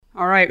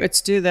All right,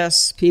 let's do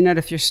this. Peanut,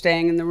 if you're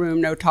staying in the room,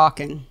 no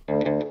talking.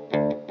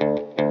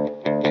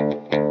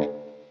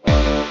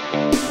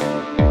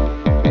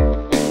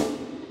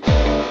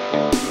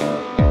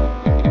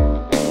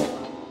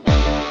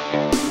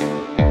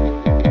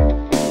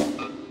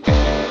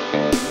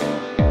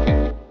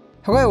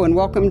 Hello and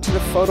welcome to the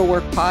Photo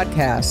Work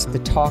Podcast, the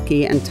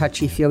talky and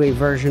touchy-feely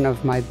version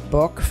of my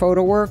book,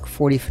 Photo Work,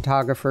 40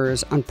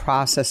 Photographers on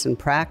Process and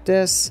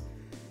Practice.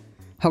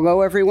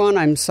 Hello everyone,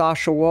 I'm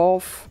Sasha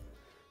Wolf,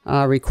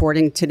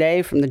 recording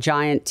today from the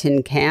giant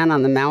tin can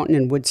on the mountain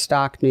in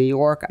Woodstock, New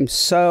York. I'm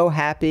so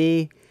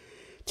happy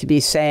to be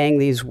saying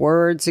these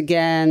words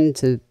again.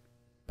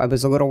 I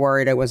was a little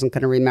worried I wasn't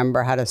going to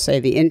remember how to say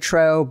the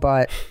intro,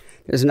 but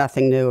there's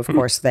nothing new, of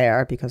course,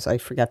 there because I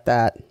forget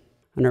that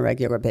on a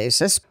regular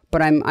basis.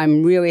 But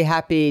I'm really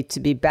happy to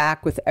be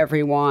back with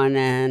everyone,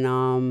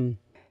 and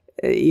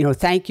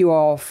thank you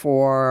all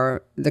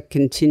for the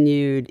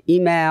continued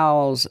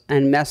emails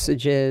and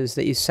messages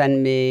that you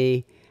send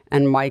me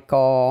and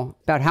Michael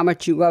about how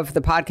much you love the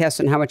podcast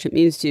and how much it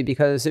means to you,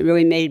 because it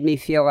really makes me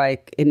feel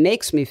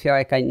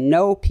like I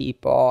know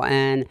people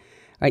and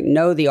I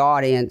know the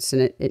audience,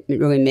 and it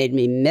really made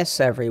me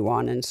miss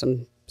everyone in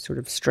some sort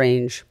of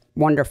strange,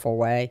 wonderful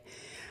way.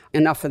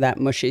 Enough of that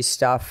mushy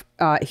stuff.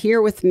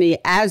 Here with me,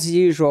 as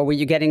usual, were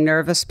you getting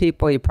nervous,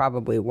 people? You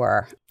probably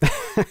were.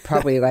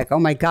 Probably like, oh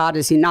my God,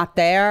 is he not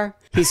there?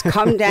 He's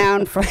come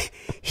down from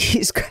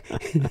he's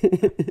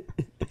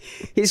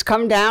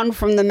come down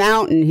from the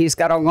mountain. He's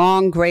got a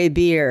long gray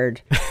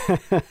beard.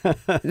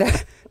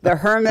 The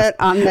hermit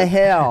on the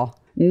hill,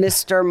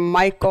 Mr.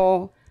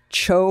 Michael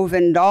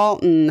Chovan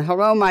Dalton.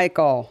 Hello,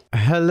 Michael.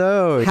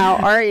 Hello. How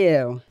are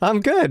you? I'm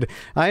good.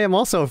 I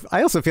also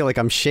feel like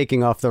I'm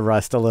shaking off the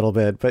rust a little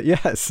bit, but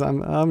yes,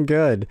 I'm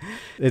good.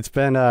 It's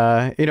been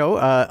a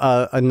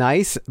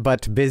nice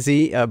but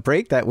busy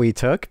break that we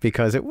took,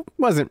 because it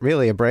wasn't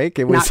really a break.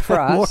 It was not for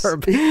us. More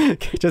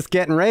just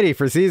getting ready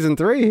for season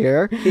 3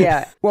 here.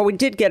 Yeah. Well, we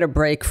did get a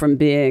break from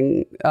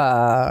being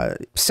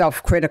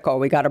self-critical.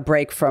 We got a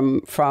break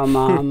from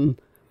the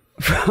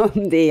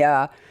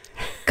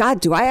God,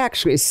 do I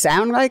actually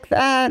sound like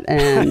that?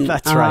 And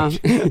that's right.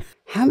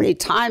 How many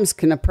times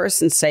can a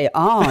person say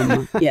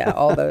Yeah,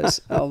 all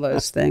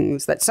those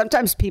things that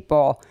sometimes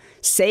people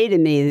say to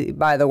me,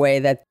 by the way,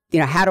 that,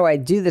 how do I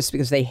do this?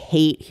 Because they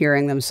hate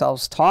hearing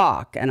themselves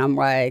talk. And I'm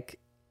like,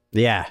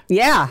 yeah.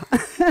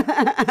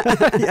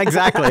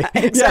 Exactly.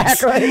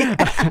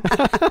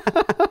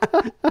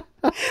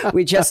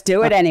 We just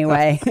do it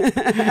anyway.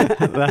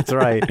 That's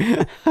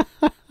right.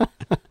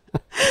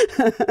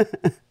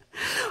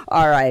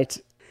 All right.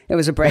 It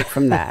was a break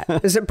from that.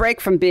 It was a break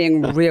from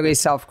being really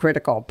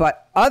self-critical.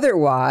 But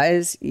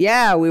otherwise, we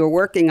were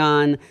working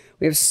on,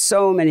 we have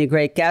so many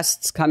great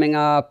guests coming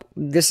up.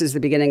 This is the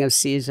beginning of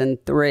season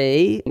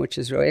 3, which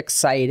is really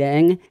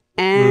exciting.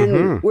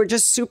 And we're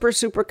just super,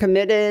 super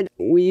committed.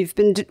 We've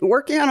been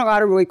working on a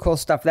lot of really cool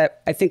stuff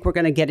that I think we're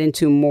going to get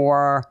into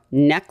more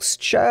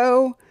next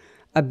show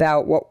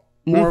about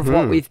more of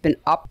what we've been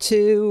up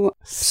to.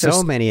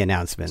 So many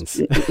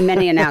announcements.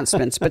 Many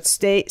announcements, but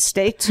stay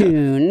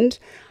tuned.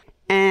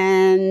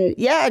 And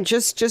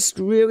just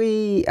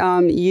really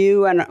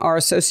you and our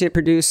associate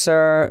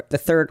producer, the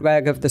third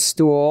leg of the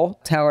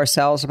stool, Taylor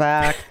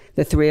Salzback,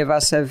 the three of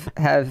us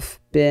have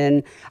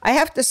been, I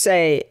have to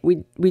say, we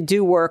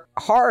do work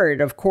hard,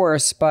 of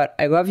course, but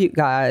I love you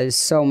guys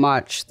so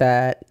much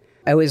that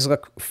I always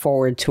look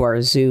forward to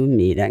our Zoom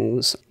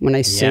meetings when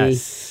I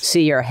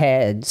see your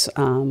heads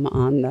on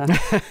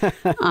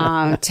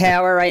the...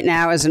 Taylor right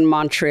now is in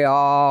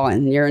Montreal,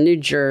 and you're in New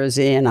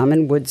Jersey, and I'm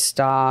in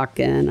Woodstock,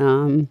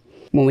 and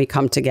when we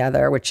come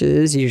together, which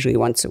is usually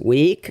once a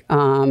week,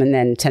 and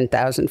then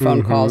 10,000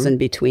 phone calls in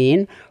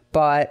between.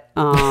 But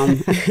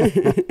and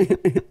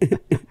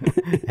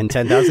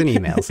 10,000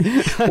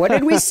 emails. What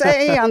did we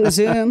say on the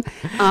Zoom?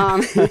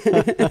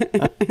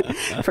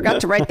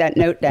 Forgot to write that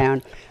note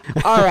down.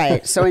 All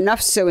right, so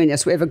enough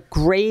silliness. We have a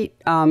great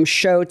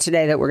show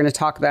today that we're going to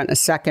talk about in a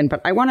second,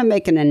 but I want to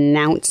make an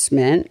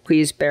announcement.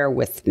 Please bear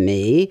with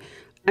me.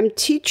 I'm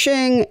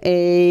teaching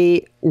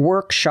a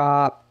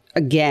workshop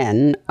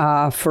again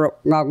for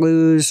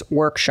Ralu's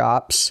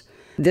workshops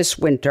this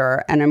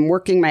winter, and I'm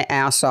working my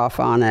ass off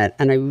on it,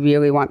 and I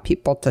really want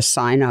people to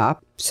sign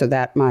up so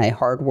that my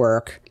hard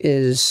work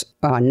is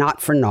not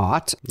for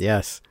naught.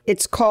 Yes.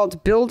 It's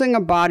called Building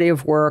a Body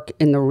of Work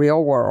in the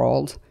Real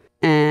World,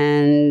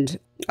 and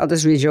I'll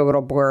just read you a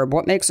little blurb.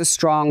 What makes a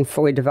strong,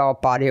 fully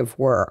developed body of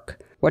work?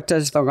 What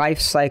does the life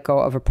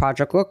cycle of a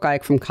project look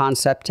like from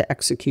concept to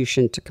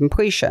execution to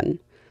completion?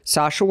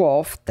 Sasha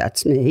Wolf,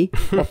 that's me,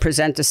 will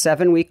present a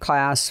 7-week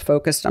class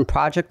focused on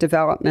project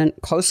development,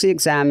 closely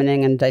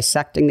examining and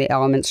dissecting the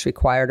elements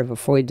required of a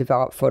fully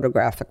developed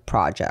photographic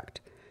project.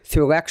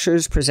 Through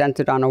lectures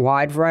presented on a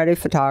wide variety of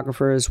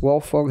photographers,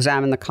 Wolf will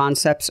examine the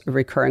concepts of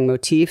recurring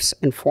motifs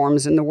and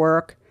forms in the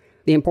work,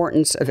 the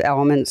importance of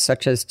elements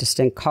such as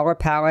distinct color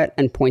palette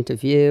and point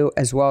of view,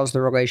 as well as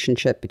the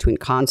relationship between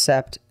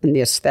concept and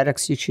the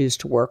aesthetics you choose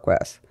to work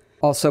with.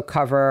 Also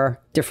cover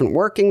different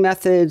working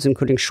methods,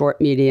 including short,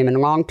 medium,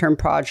 and long-term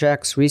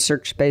projects,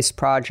 research-based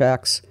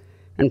projects,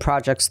 and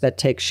projects that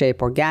take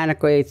shape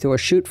organically through a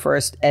shoot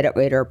first, edit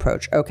later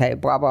approach. Okay,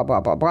 blah, blah, blah,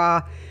 blah,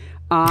 blah.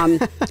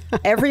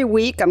 Every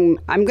week, I'm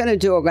going to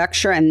do a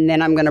lecture, and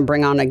then I'm going to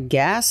bring on a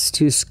guest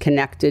who's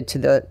connected to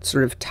the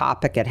sort of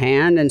topic at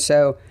hand. And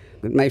so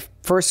my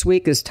first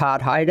week is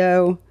Todd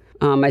Heido.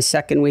 My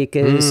second week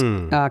is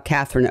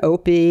Catherine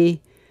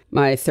Opie.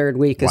 My third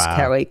week is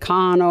Kelly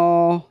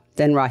Connell,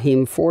 then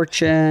Raheem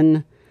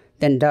Fortune,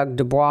 then Doug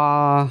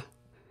Dubois,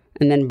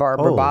 and then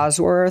Barbara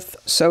Bosworth.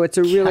 So it's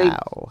a really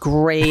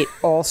great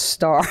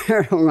all-star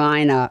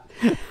lineup.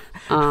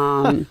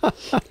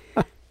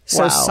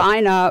 So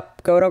sign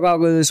up, go to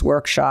Lalou's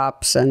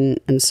workshops and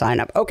sign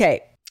up.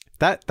 Okay.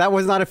 That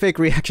was not a fake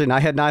reaction. I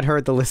had not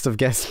heard the list of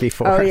guests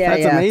before. Oh, yeah,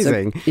 That's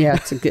amazing.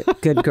 It's a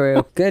good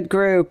group. Good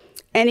group.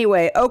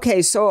 Anyway,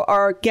 okay, so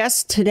our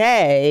guest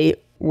today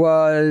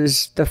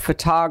was the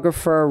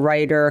photographer,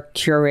 writer,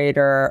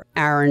 curator,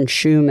 Aaron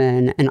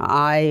Schumann, and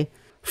I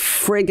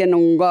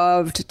friggin'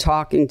 loved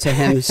talking to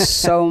him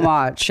so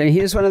much. And he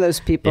was one of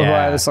those people who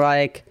I was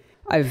like,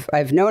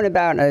 I've known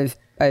about,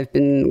 I've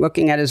been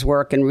looking at his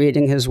work and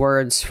reading his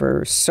words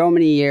for so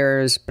many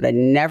years, but I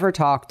never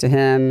talked to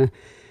him.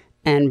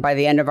 And by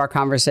the end of our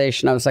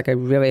conversation, I was like, I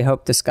really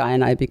hope this guy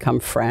and I become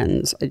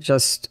friends. I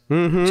just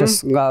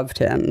loved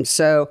him.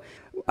 So,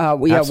 what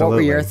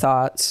were your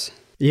thoughts?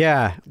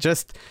 Yeah,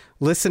 just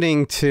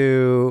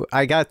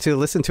I got to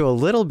listen to a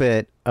little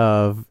bit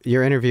of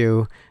your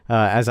interview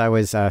as I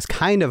was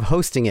kind of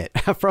hosting it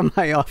from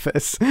my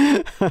office.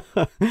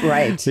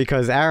 Right.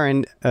 Because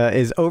Aaron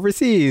is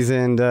overseas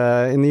and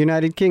in the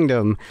United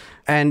Kingdom.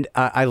 And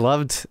I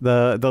loved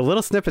the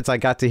little snippets I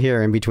got to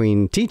hear in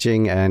between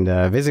teaching and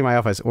visiting my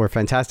office were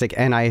fantastic.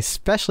 And I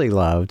especially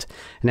loved,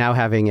 now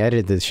having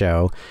edited the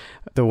show,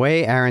 the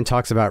way Aaron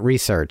talks about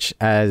research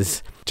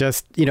as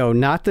just,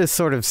 not this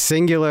sort of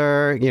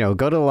singular,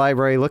 go to the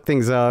library, look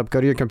things up, go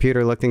to your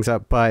computer, look things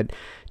up, but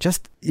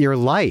just your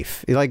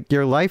life. Like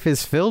your life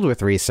is filled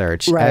with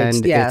research, right.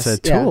 And it's a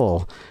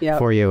tool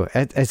for you.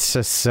 It's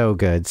just so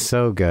good,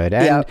 so good.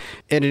 And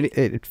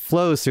it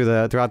flows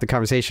throughout the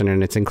conversation,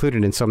 and it's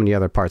included in so many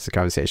other parts of the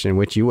conversation,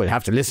 which you would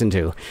have to listen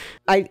to.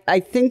 I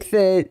think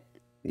that,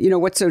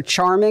 what's so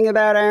charming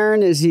about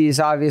Aaron is he's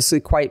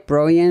obviously quite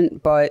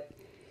brilliant, but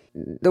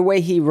the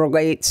way he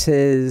relates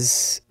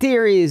his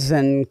theories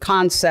and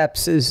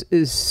concepts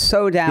is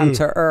so down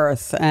to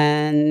earth,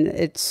 and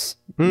it's,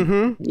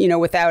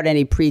 without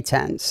any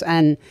pretense.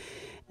 And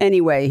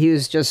anyway, he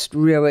was just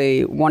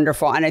really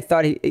wonderful. And I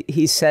thought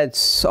he said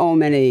so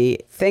many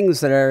things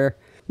that are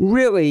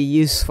really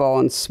useful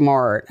and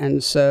smart.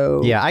 And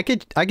so, yeah, I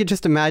could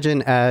just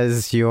imagine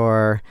as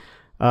your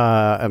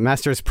a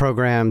master's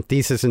program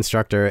thesis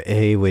instructor,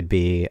 he would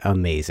be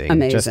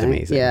amazing. Just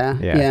amazing.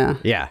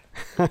 Yeah.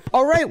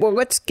 All right. Well,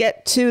 let's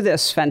get to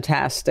this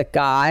fantastic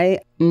guy,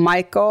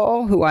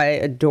 Michael, who I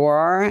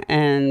adore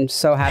and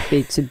so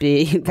happy to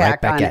be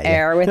back on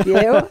air with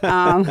you.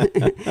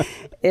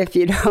 If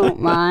you don't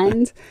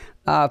mind,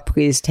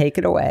 please take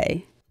it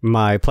away.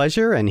 My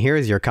pleasure. And here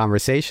is your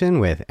conversation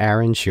with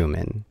Aaron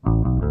Schumann.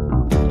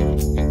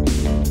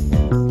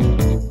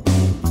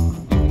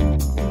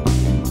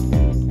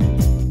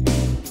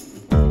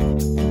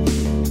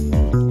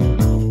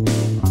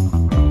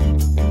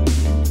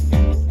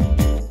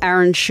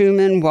 Aaron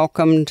Schumann,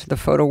 welcome to the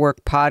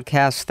PhotoWork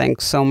podcast.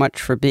 Thanks so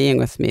much for being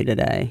with me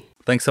today.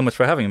 Thanks so much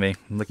for having me.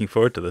 I'm looking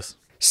forward to this.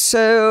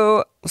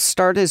 So,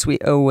 start as we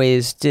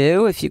always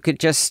do. If you could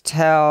just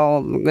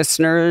tell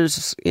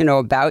listeners,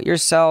 about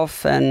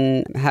yourself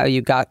and how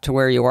you got to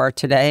where you are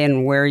today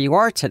and where you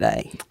are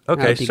today.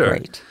 Okay, that would be sure.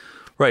 Great.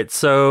 Right.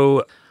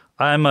 So,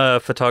 I'm a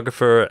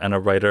photographer and a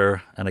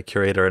writer and a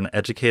curator and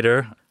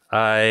educator.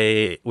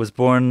 I was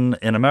born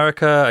in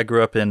America. I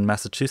grew up in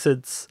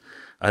Massachusetts.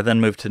 I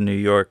then moved to New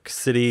York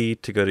City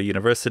to go to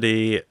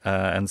university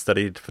and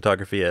studied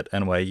photography at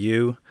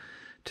NYU,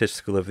 Tisch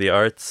School of the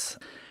Arts.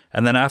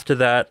 And then after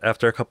that,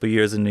 after a couple of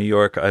years in New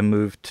York, I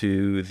moved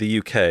to the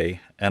UK.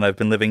 And I've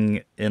been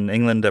living in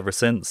England ever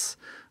since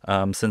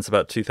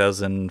about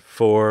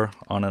 2004,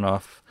 on and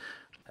off.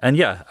 And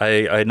yeah,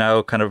 I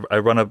now I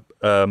run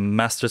a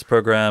master's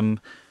program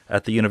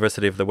at the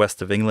University of the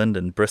West of England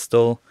in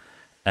Bristol.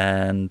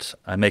 And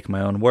I make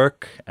my own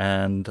work,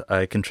 and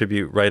I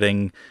contribute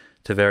writing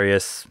to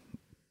various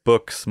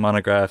books,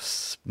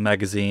 monographs,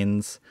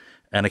 magazines,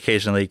 and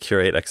occasionally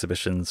curate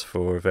exhibitions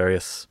for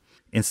various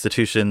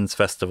institutions,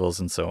 festivals,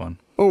 and so on.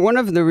 Well, one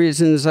of the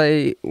reasons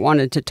I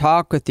wanted to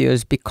talk with you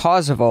is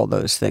because of all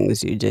those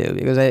things you do,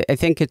 because I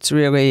think it's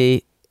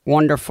really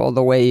wonderful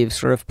the way you've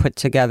sort of put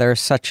together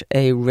such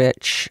a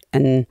rich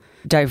and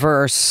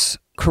diverse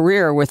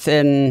career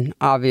within,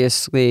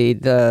 obviously,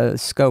 the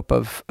scope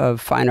of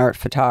fine art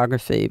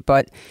photography.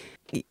 But,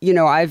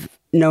 I've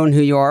known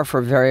who you are for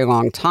a very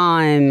long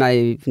time.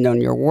 I've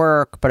known your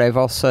work, but I've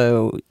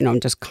also,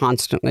 I'm just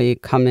constantly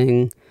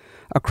coming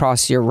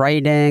across your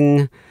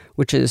writing,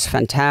 which is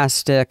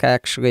fantastic.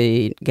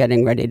 Actually,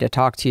 getting ready to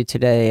talk to you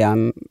today,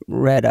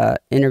 read an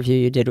interview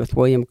you did with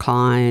William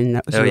Klein.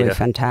 That was really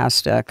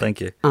fantastic.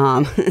 Thank you.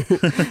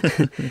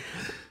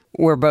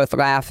 We're both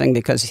laughing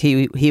because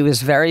he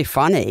was very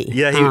funny.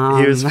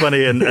 Yeah, he was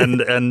funny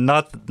and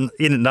not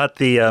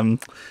the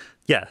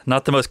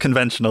not the most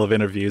conventional of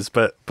interviews,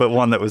 but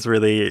one that was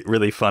really,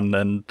 really fun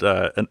and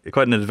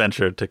quite an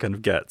adventure to kind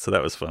of get. So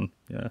that was fun.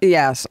 Yeah.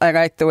 Yes, I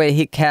liked the way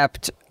he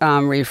kept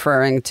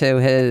referring to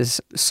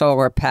his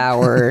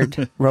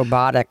solar-powered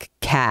robotic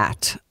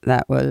cat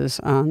that was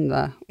on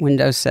the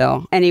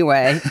windowsill.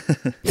 Anyway,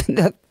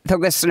 the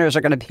listeners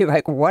are going to be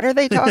like, "What are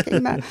they talking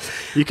about?"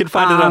 You can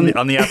find it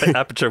on the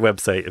Aperture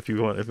website if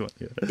you want.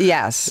 Yeah.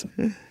 Yes,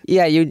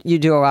 yeah, you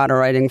do a lot of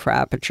writing for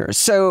Aperture,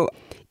 so.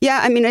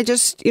 Yeah, I mean,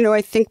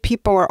 I think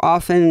people are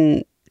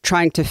often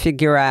trying to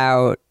figure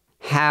out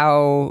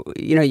how,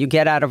 you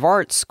get out of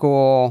art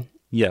school.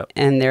 Yeah.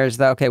 And there's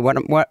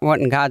what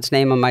in God's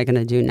name am I going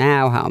to do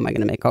now? How am I going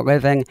to make a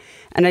living?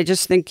 And I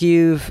just think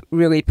you've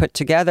really put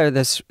together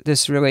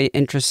this really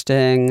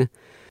interesting,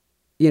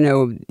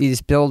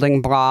 these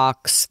building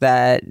blocks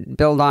that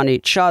build on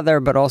each other,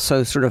 but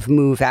also sort of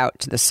move out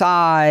to the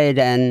side.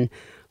 And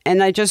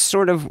I just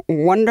sort of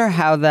wonder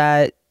how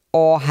that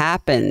all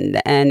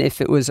happened, and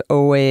if it was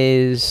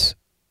always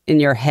in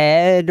your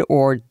head,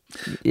 or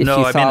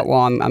if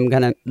I'm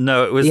gonna.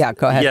 No, it was. Yeah,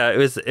 go ahead. Yeah, it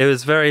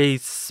was very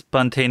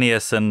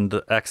spontaneous and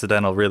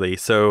accidental, really.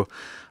 So,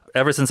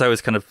 ever since I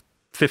was kind of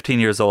 15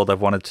 years old, I've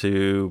wanted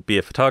to be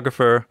a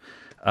photographer.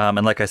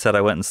 And like I said,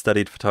 I went and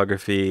studied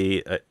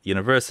photography at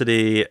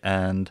university,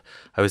 and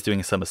I was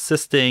doing some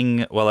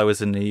assisting while I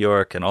was in New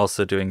York, and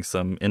also doing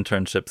some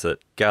internships at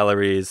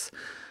galleries.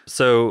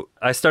 So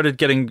I started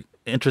getting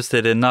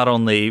interested in not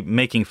only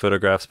making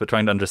photographs, but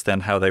trying to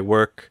understand how they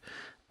work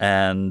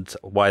and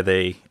why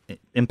they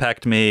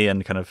impact me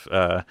and kind of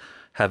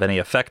have any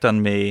effect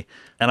on me.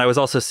 And I was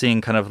also seeing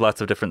kind of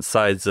lots of different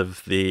sides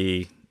of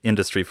the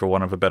industry, for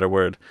want of a better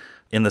word,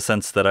 in the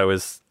sense that I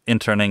was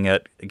interning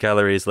at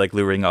galleries like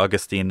Louvring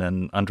Augustine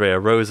and Andrea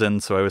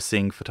Rosen. So I was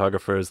seeing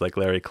photographers like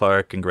Larry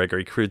Clark and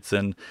Gregory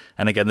Crutzen.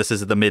 And again, this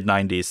is the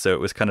mid-90s. So it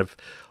was kind of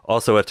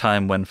also a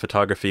time when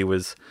photography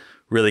was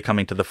really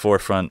coming to the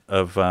forefront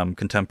of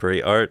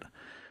contemporary art.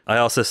 I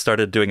also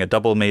started doing a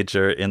double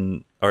major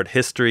in art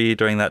history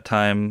during that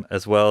time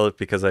as well,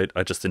 because I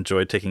just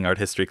enjoyed taking art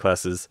history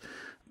classes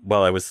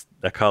while I was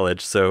at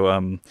college.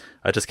 So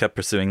I just kept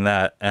pursuing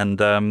that. And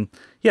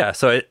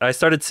so I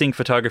started seeing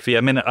photography.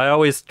 I mean, I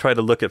always try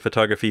to look at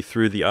photography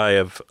through the eye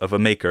of a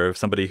maker, of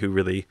somebody who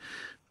really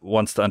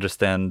wants to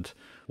understand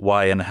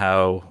why and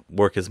how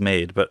work is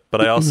made. But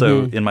I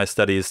also, in my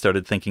studies,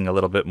 started thinking a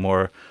little bit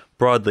more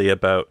broadly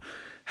about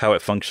how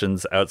it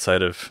functions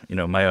outside of,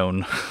 my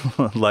own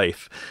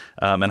life,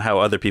 and how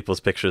other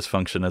people's pictures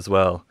function as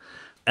well.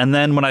 And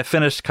then when I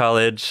finished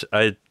college,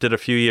 I did a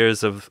few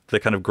years of the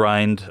kind of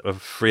grind of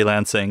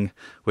freelancing,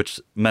 which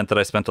meant that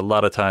I spent a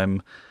lot of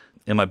time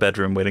in my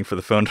bedroom waiting for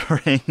the phone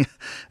to ring.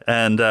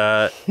 And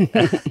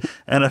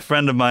and a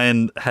friend of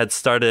mine had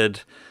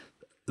started,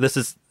 this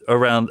is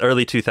around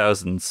early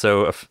 2000s,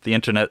 so the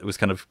internet was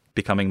kind of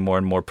becoming more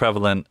and more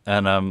prevalent.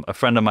 And a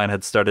friend of mine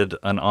had started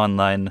an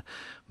online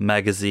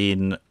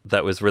magazine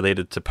that was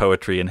related to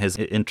poetry and his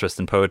interest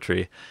in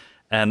poetry.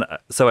 And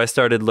so I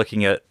started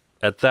looking at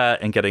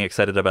that and getting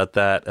excited about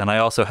that. And I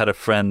also had a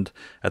friend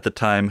at the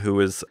time who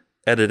was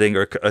editing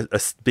or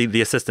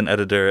the assistant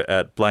editor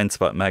at Blind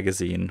Spot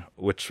magazine,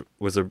 which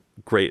was a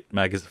great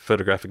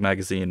photographic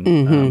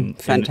magazine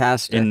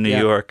fantastic in New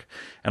York.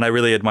 And I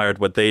really admired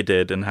what they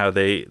did and how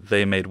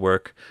they made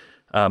work,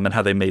 and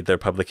how they made their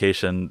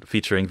publication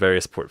featuring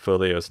various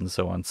portfolios and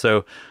so on.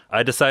 So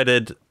I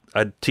decided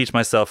I'd teach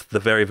myself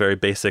the very, very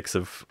basics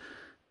of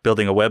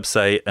building a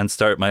website and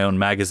start my own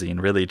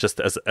magazine, really just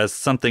as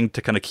something to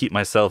kind of keep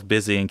myself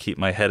busy and keep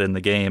my head in the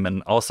game,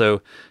 and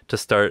also to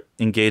start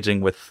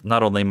engaging with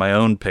not only my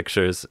own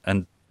pictures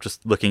and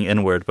just looking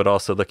inward, but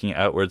also looking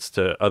outwards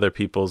to other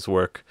people's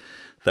work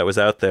that was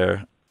out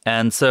there.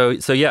 And so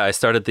I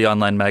started the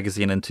online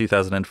magazine in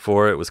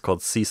 2004. It was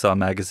called Seesaw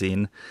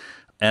Magazine.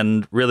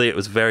 And really it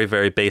was very,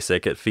 very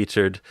basic. It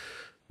featured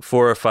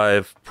 4 or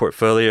 5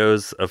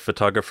 portfolios of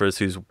photographers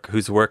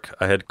whose work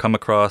I had come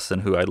across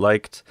and who I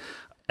liked.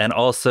 And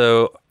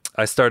also,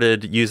 I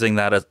started using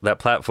that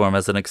platform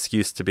as an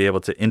excuse to be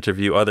able to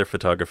interview other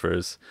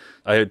photographers.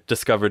 I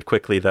discovered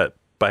quickly that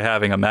by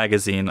having a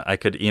magazine, I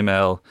could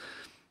email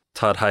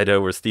Todd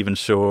Heido or Stephen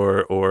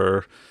Shore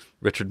or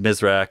Richard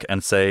Misrak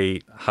and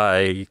say,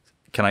 "Hi,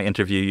 can I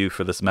interview you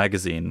for this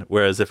magazine?"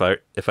 Whereas if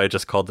I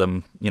just called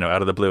them,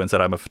 out of the blue and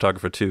said, "I'm a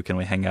photographer too, can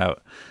we hang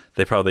out?"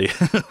 they probably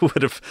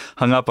would have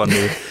hung up on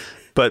me.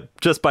 But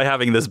just by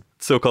having this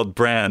so-called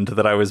brand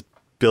that I was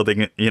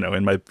building,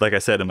 in my, like I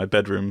said, in my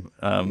bedroom.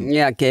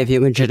 It gave you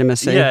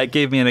legitimacy. Yeah, it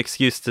gave me an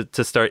excuse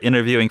to start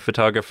interviewing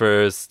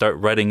photographers, start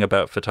writing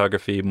about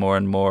photography more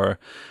and more,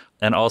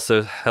 and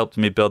also helped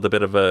me build a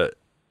bit of a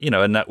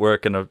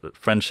network and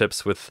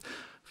friendships with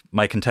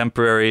my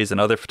contemporaries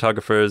and other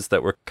photographers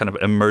that were kind of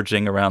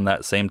emerging around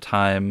that same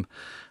time.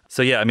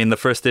 So yeah, I mean, the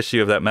first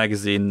issue of that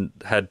magazine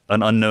had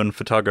an unknown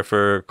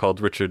photographer called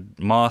Richard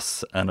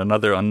Moss and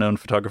another unknown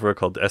photographer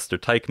called Esther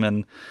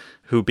Teichmann,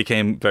 who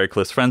became very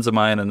close friends of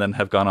mine and then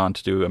have gone on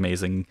to do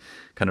amazing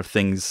kind of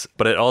things.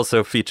 But it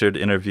also featured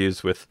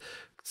interviews with,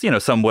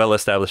 some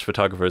well-established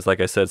photographers,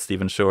 like I said,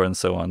 Stephen Shore and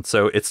so on.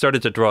 So it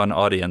started to draw an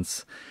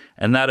audience.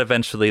 And that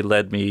eventually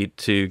led me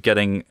to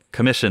getting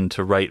commissioned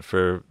to write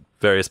for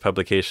various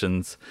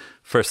publications.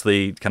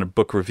 Firstly, kind of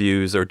book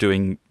reviews or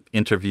doing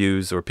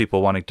interviews or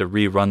people wanting to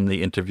rerun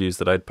the interviews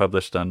that I'd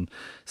published on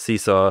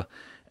Seesaw.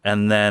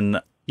 And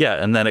then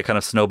it kind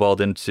of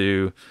snowballed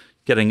into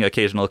getting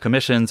occasional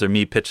commissions or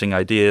me pitching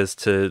ideas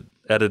to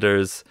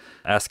editors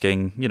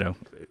asking,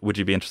 would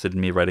you be interested in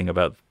me writing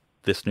about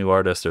this new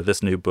artist or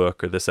this new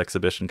book or this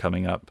exhibition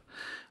coming up?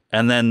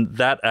 And then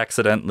that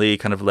accidentally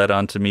kind of led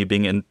on to me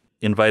being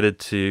invited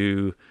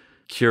to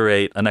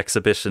curate an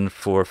exhibition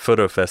for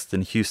PhotoFest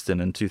in Houston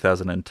in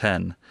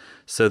 2010.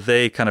 So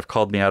they kind of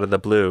called me out of the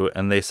blue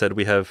and they said,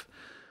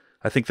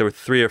 I think there were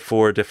 3 or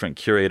 4 different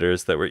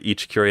curators that were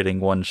each curating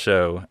one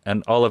show.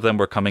 And all of them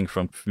were coming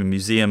from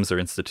museums or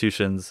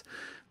institutions.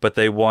 But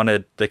they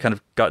kind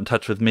of got in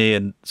touch with me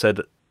and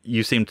said,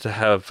 you seem to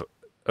have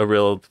a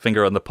real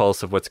finger on the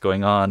pulse of what's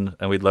going on,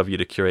 and we'd love you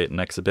to curate an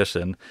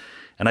exhibition.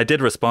 And I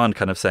did respond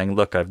kind of saying,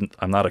 look,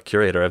 I'm not a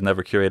curator. I've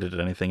never curated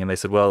anything. And they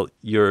said, well,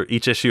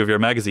 each issue of your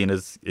magazine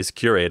is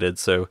curated.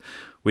 So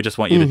we just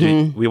want you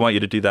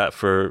to do that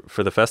for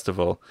the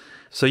festival.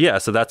 So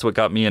that's what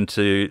got me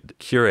into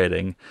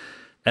curating.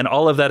 And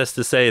all of that is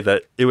to say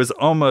that it was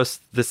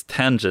almost this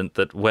tangent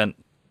that went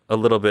a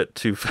little bit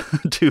too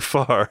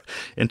far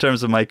in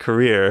terms of my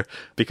career,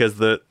 because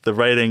the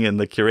writing and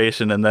the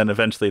curation, and then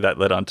eventually that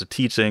led on to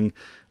teaching,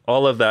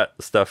 all of that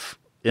stuff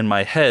in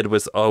my head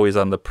was always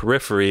on the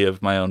periphery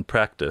of my own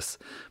practice.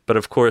 But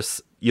of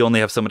course, you only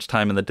have so much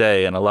time in the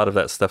day, and a lot of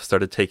that stuff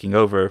started taking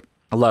over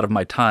a lot of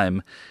my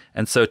time.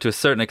 And so to a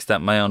certain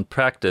extent, my own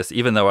practice,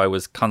 even though I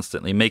was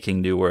constantly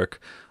making new work,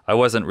 I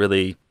wasn't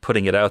really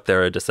putting it out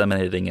there or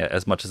disseminating it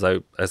as much as I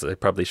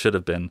probably should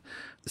have been.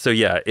 So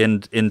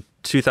in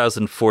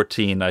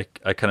 2014, I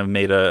kind of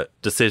made a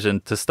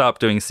decision to stop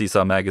doing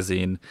Seesaw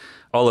magazine.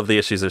 All of the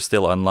issues are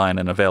still online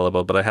and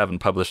available, but I haven't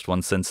published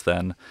one since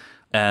then.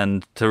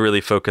 And to really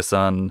focus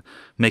on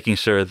making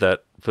sure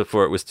that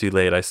before it was too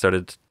late, I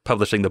started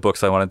publishing the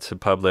books I wanted to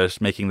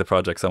publish, making the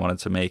projects I wanted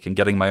to make, and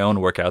getting my own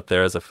work out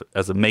there as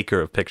a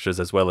maker of pictures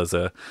as well as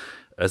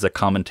a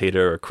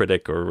commentator or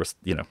critic or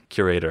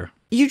curator.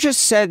 You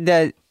just said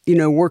that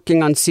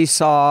working on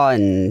Seesaw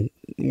and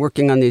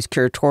working on these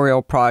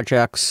curatorial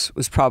projects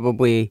was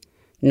probably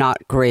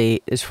not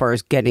great as far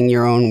as getting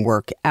your own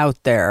work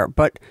out there,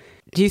 but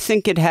do you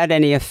think it had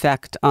any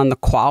effect on the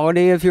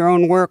quality of your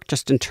own work,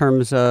 just in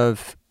terms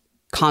of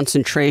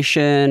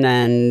concentration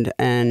and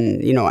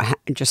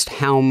just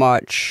how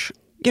much,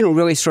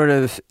 really sort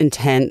of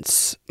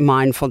intense,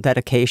 mindful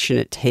dedication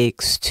it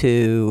takes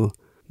to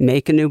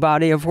make a new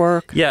body of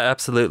work? Yeah,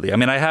 absolutely. I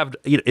mean, I have,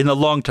 in the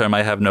long term,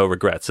 I have no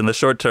regrets. In the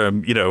short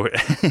term,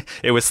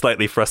 it was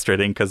slightly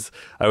frustrating because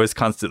I was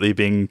constantly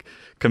being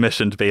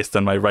commissioned based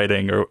on my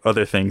writing or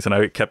other things. And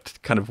I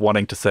kept kind of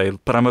wanting to say,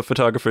 but I'm a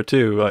photographer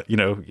too,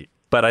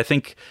 But I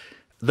think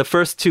the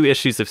first 2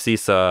 issues of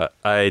Seesaw,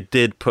 I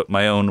did put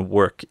my own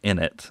work in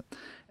it.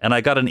 And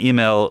I got an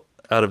email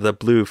out of the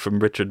blue from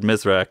Richard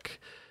Misrak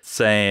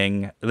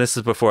saying, this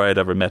is before I'd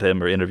ever met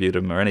him or interviewed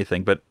him or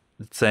anything, but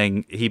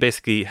saying he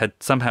basically had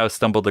somehow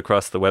stumbled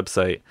across the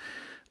website.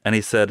 And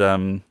he said, I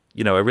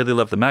really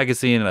love the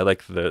magazine. I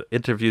like the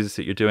interviews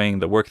that you're doing.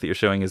 The work that you're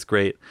showing is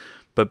great.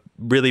 But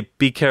really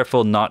be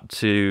careful not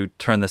to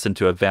turn this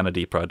into a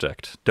vanity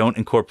project. Don't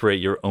incorporate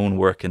your own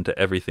work into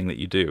everything that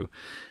you do.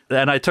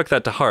 And I took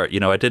that to heart.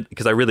 I did,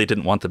 because I really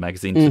didn't want the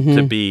magazine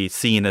to be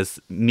seen as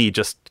me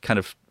just kind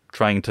of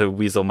trying to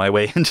weasel my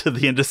way into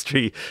the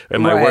industry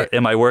and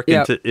my work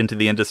into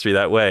the industry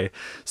that way.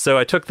 So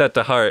I took that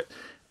to heart.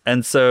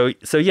 And so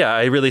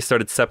I really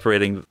started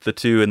separating the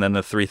 2 and then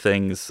the 3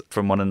 things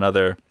from one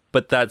another.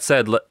 But that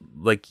said,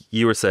 like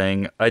you were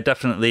saying, I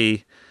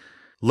definitely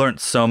learned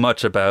so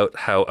much about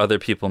how other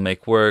people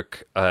make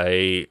work.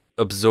 I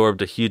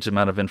absorbed a huge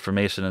amount of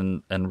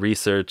information and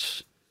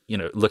research,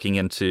 looking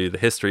into the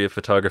history of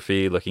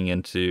photography, looking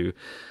into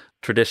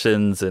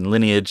traditions and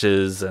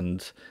lineages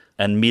and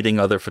meeting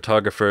other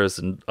photographers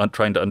and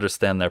trying to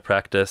understand their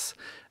practice.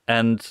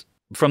 And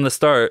from the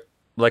start,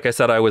 like I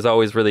said, I was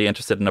always really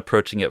interested in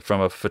approaching it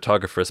from a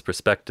photographer's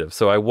perspective.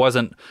 So I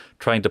wasn't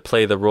trying to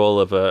play the role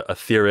of a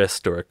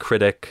theorist or a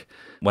critic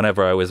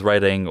whenever I was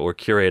writing or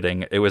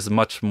curating. It was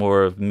much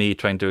more of me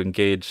trying to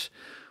engage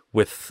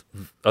with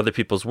other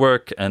people's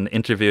work and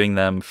interviewing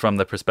them from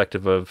the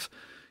perspective of,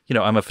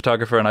 I'm a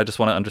photographer and I just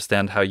want to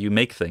understand how you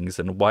make things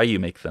and why you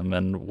make them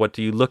and what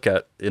do you look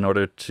at in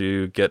order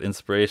to get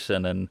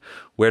inspiration and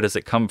where does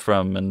it come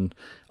from and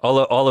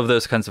all of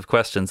those kinds of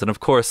questions. And of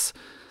course,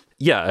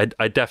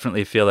 I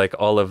definitely feel like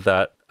all of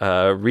that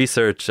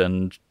research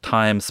and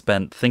time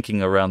spent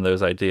thinking around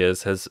those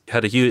ideas has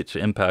had a huge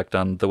impact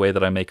on the way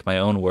that I make my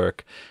own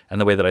work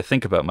and the way that I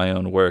think about my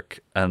own work,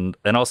 and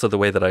also the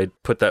way that I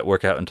put that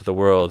work out into the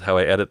world, how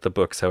I edit the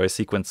books, how I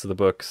sequence the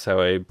books, how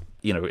I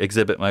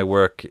exhibit my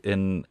work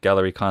in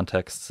gallery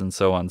contexts and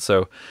so on.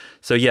 So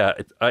yeah,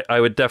 I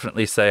would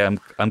definitely say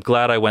I'm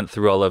glad I went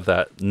through all of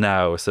that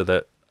now, so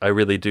that I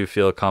really do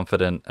feel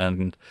confident,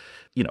 and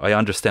I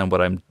understand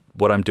what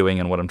I'm doing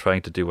and what I'm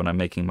trying to do when I'm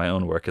making my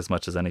own work as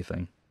much as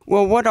anything.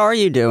 Well, what are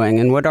you doing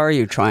and what are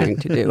you trying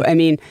to do? I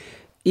mean,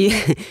 you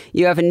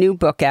have a new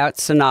book out,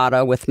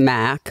 Sonata with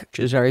Mac, which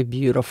is very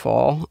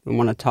beautiful. I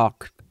want to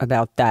talk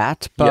about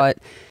that. But,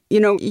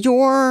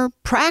 your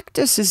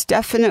practice is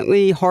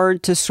definitely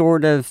hard to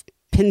sort of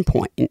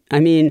pinpoint. I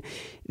mean,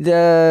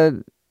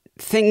 the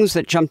things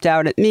that jumped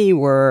out at me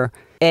were,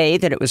 A,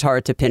 that it was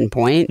hard to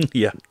pinpoint.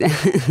 Yeah.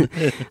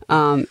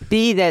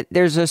 B, that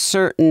there's a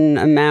certain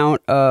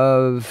amount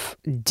of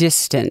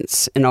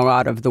distance in a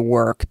lot of the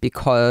work,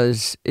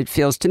 because it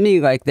feels to me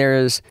like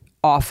there's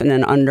often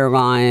an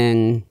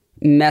underlying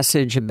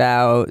message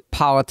about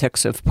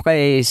politics of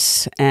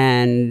place,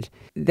 and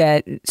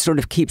that sort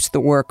of keeps the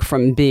work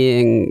from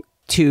being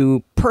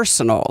too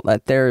personal,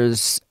 that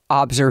there's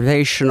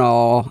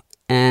observational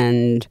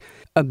and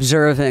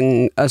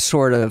observing a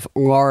sort of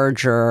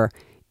larger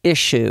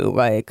issue,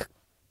 like,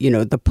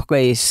 the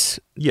place,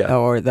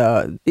 or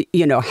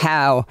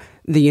how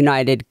the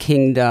United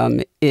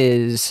Kingdom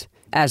is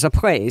as a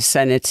place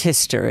and its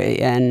history.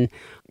 And,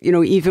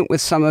 even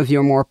with some of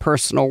your more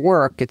personal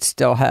work, it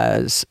still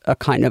has a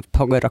kind of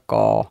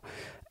political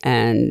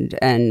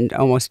and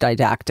almost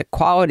didactic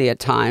quality at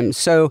times.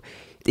 So,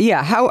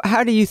 yeah,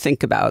 how do you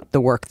think about the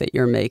work that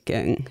you're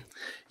making?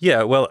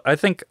 Yeah, well,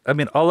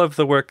 all of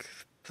the work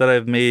that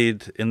I've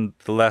made in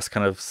the last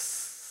kind of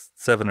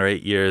 7 or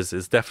 8 years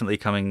is definitely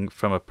coming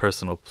from a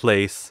personal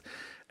place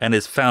and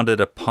is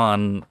founded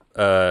upon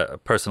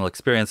personal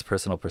experience,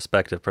 personal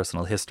perspective,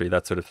 personal history,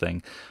 that sort of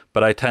thing.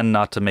 But I tend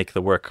not to make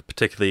the work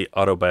particularly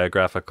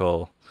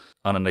autobiographical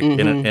in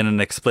an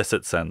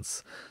explicit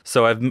sense.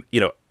 So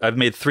I've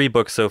made 3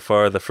 books so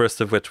far. The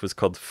first of which was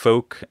called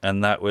Folk,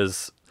 and that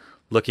was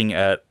looking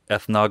at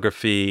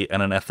ethnography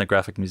and an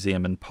ethnographic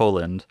museum in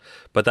Poland.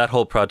 But that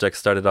whole project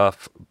started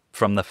off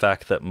from the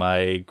fact that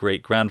my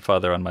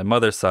great-grandfather on my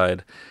mother's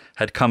side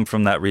had come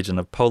from that region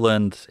of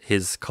Poland.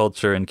 His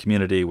culture and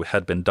community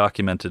had been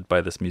documented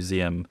by this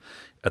museum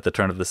at the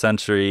turn of the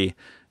century.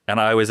 And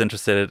I was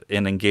interested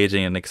in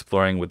engaging and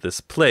exploring with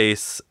this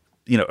place,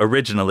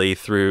 originally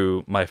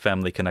through my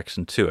family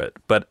connection to it.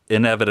 But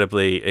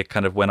inevitably, it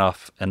kind of went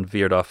off and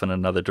veered off in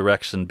another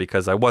direction,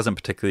 because I wasn't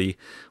particularly,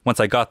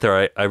 once I got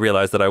there, I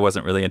realized that I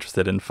wasn't really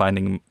interested in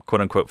finding, quote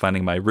unquote,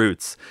 finding my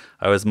roots.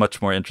 I was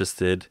much more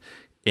interested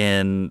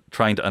in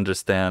trying to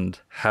understand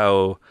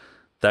how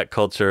that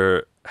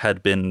culture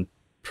had been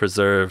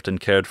preserved and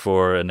cared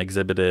for and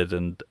exhibited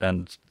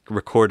and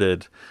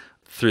recorded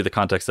through the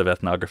context of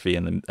ethnography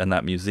and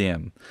that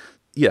museum.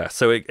 Yeah,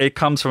 so it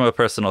comes from a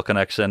personal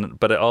connection,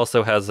 but it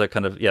also has a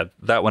kind of,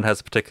 that one has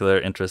a particular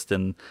interest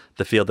in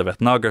the field of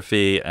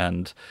ethnography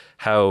and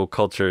how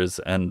cultures,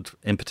 and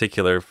in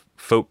particular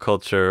folk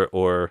culture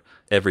or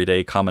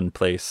everyday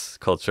commonplace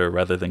culture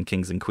rather than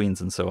kings and queens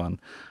and so on,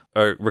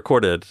 are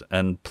recorded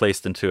and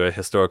placed into a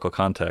historical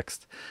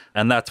context.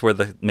 And that's where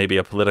maybe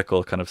a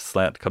political kind of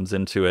slant comes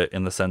into it,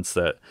 in the sense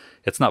that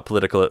it's not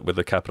political with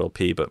a capital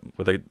P, but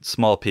with a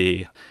small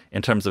p,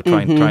 in terms of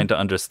trying to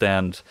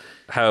understand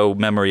how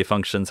memory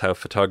functions, how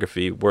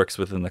photography works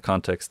within the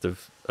context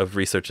of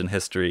research and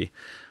history.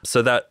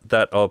 So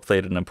that all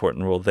played an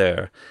important role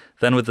there.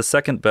 Then with the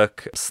second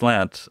book,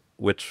 Slant,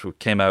 which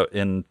came out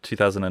in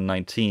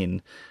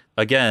 2019,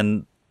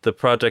 again, the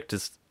project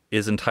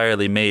is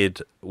entirely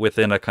made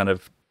within a kind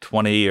of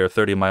 20 or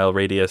 30 mile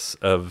radius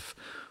of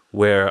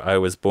where I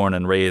was born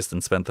and raised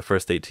and spent the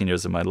first 18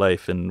 years of my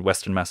life in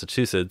Western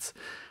Massachusetts.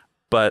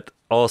 But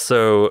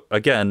also,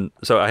 again,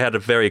 so I had a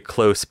very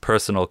close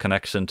personal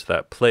connection to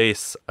that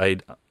place. I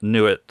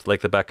knew it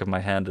like the back of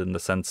my hand in the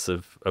sense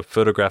of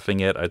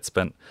photographing it. I'd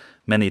spent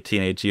many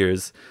teenage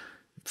years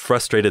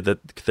frustrated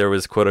that there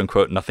was, quote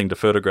unquote, nothing to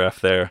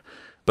photograph there.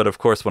 But of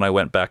course, when I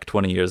went back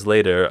 20 years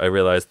later, I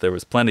realized there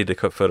was plenty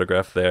to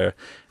photograph there.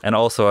 And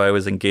also I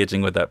was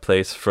engaging with that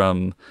place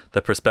from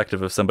the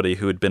perspective of somebody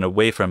who had been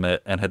away from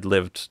it and had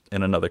lived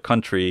in another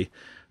country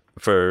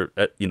for,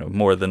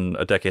 more than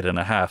a decade and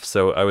a half.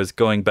 So I was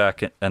going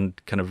back and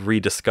kind of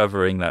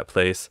rediscovering that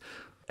place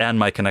and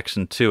my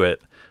connection to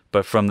it,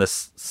 but from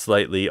this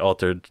slightly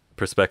altered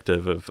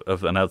perspective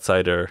of an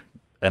outsider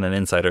and an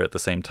insider at the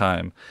same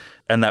time.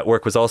 And that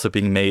work was also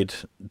being made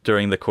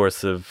during the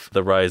course of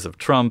the rise of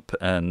Trump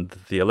and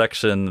the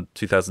election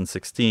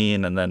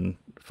 2016, and then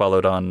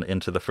followed on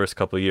into the first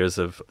couple of years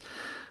of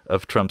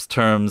Trump's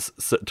term.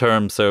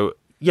 So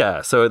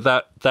yeah, so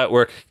that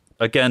work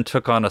again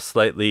took on a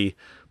slightly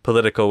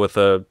political with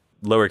a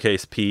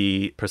lowercase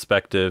p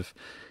perspective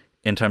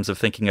in terms of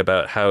thinking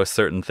about how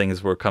certain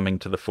things were coming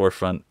to the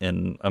forefront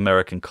in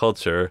American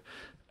culture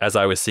as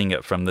I was seeing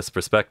it from this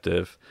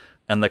perspective,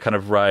 and the kind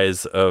of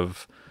rise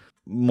of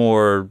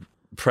more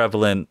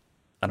prevalent,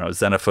 I don't know,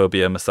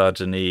 xenophobia,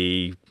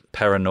 misogyny,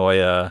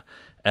 paranoia,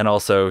 and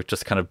also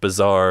just kind of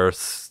bizarre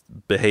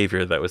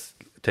behavior that was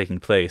taking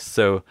place.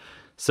 So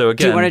again,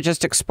 do you want to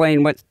just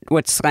explain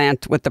what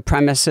Slant, what the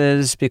premise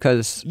is?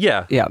 Because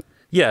yeah.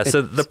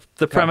 So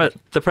the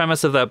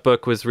premise of that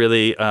book was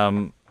really,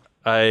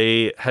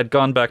 I had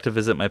gone back to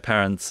visit my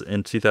parents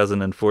in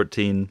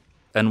 2014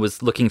 and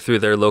was looking through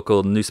their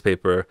local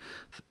newspaper,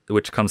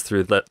 which comes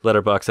through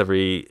letterbox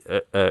every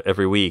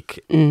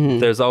week. Mm-hmm.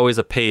 There's always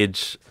a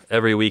page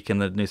every week in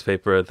the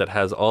newspaper that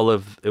has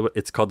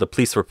it's called the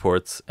police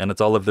reports, and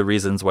it's all of the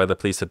reasons why the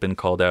police have been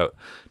called out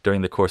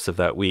during the course of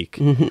that week.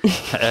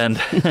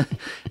 Mm-hmm.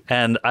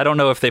 And I don't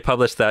know if they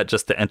publish that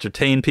just to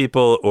entertain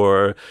people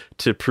or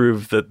to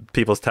prove that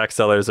people's tax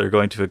dollars are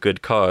going to a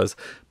good cause.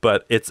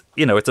 But it's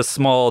a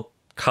small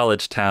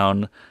college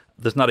town.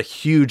 There's not a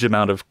huge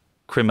amount of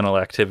criminal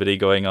activity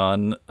going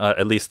on,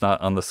 at least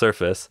not on the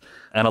surface.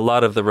 And a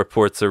lot of the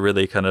reports are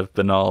really kind of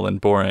banal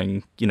and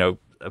boring,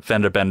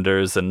 fender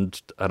benders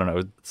and, I don't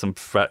know, some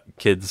frat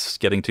kids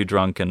getting too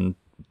drunk and,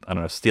 I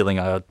don't know, stealing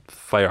a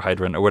fire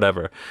hydrant or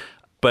whatever.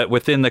 But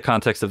within the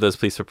context of those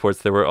police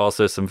reports, there were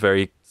also some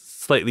very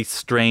slightly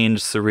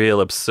strange,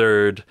 surreal,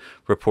 absurd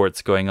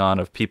reports going on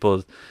of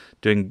people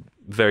doing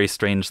very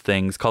strange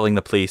things, calling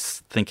the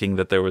police, thinking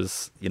that there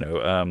was, I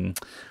don't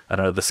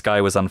know, the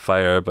sky was on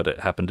fire, but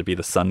it happened to be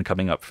the sun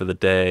coming up for the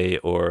day,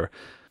 or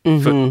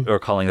or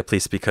calling the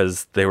police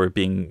because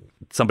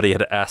somebody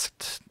had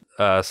asked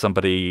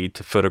somebody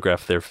to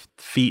photograph their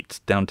feet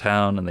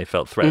downtown and they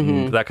felt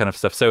threatened, that kind of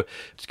stuff. So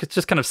it's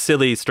just kind of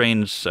silly,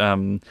 strange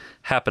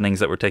happenings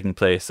that were taking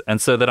place.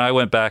 And so then I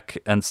went back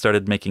and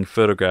started making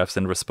photographs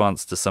in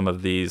response to some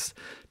of these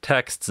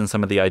texts and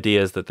some of the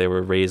ideas that they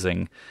were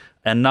raising,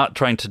 and not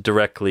trying to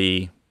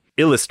directly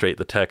illustrate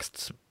the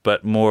texts,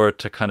 but more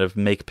to kind of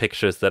make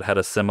pictures that had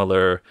a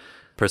similar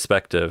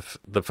perspective.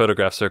 The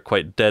photographs are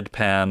quite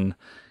deadpan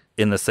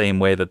in the same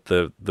way that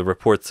the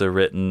reports are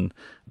written.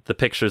 The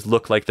pictures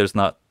look like there's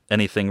not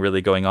anything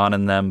really going on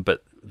in them,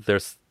 but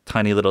there's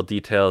tiny little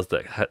details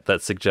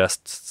that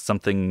suggest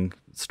something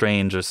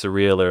strange or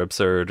surreal or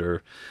absurd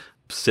or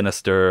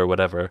sinister or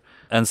whatever.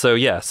 And so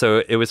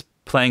it was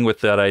playing with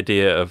that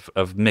idea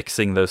of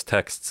mixing those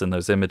texts and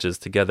those images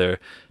together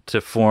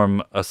to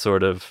form a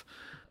sort of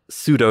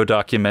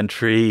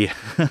pseudo-documentary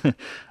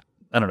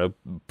I don't know,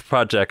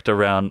 project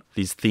around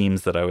these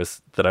themes that I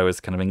was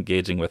kind of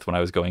engaging with when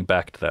I was going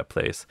back to that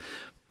place.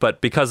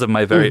 But because of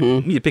my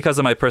because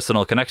of my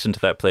personal connection to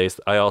that place,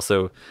 I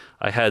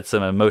had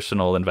some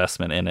emotional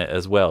investment in it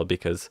as well,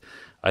 because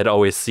I'd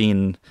always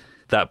seen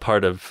that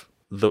part of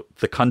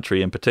the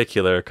country in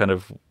particular kind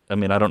of, I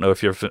mean, I don't know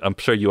if I'm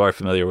sure you are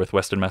familiar with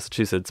Western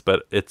Massachusetts,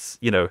 but it's,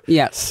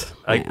 Yes.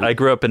 I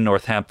grew up in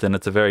Northampton.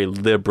 It's a very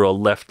liberal,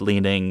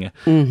 left-leaning,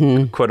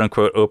 quote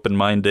unquote,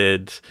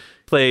 open-minded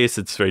place.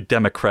 It's very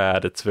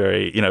Democrat. It's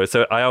very,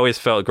 so I always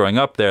felt growing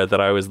up there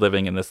that I was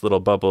living in this little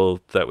bubble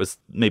that was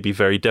maybe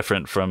very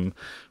different from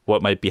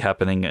what might be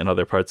happening in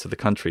other parts of the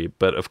country.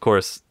 But of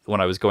course, when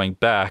I was going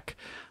back,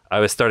 I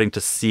was starting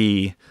to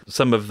see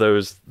some of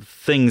those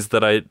things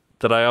that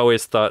I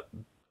always thought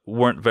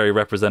weren't very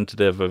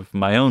representative of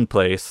my own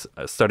place,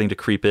 starting to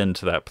creep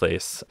into that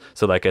place.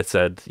 So like I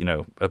said,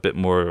 a bit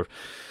more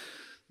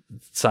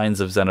signs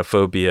of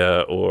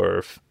xenophobia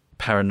or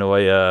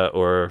paranoia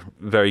or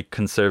very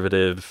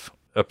conservative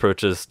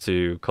approaches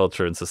to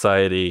culture and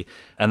society.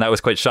 And that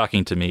was quite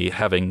shocking to me,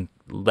 having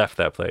left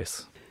that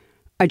place.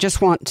 I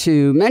just want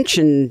to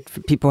mention,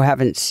 for people who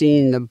haven't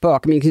seen the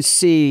book, I mean, you can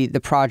see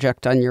the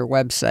project on your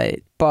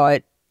website,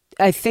 but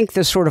I think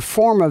the sort of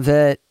form of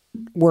it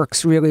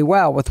works really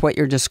well with what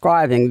you're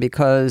describing,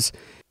 because,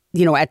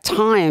 at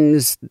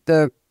times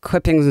the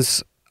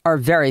clippings are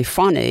very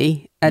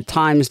funny, at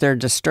times they're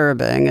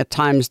disturbing, at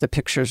times the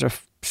pictures are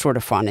sort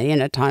of funny,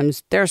 and at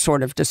times they're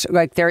sort of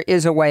like there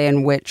is a way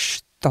in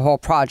which the whole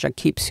project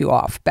keeps you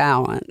off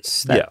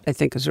balance that I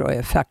think is really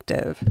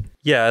effective.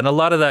 Yeah, and a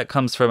lot of that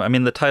comes from, I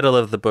mean, the title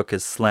of the book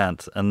is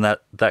Slant, and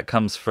that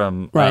comes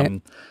from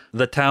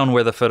the town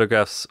where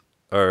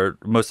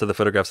most of the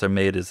photographs are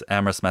made is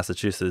Amherst,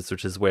 Massachusetts,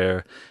 which is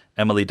where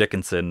Emily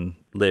Dickinson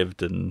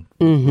lived and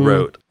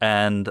wrote.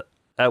 And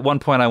at one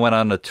point I went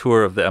on a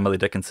tour of the Emily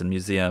Dickinson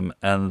Museum,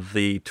 and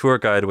the tour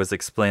guide was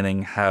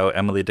explaining how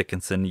Emily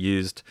Dickinson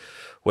used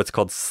what's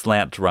called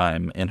slant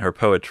rhyme in her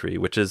poetry,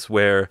 which is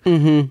where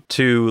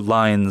two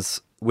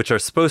lines which are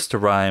supposed to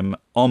rhyme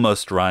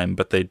almost rhyme,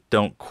 but they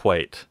don't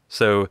quite.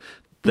 So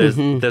there's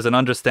an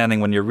understanding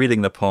when you're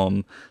reading the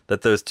poem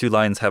that those two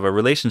lines have a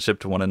relationship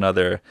to one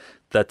another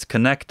that's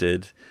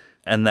connected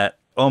and that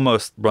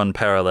almost run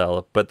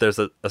parallel, but there's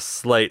a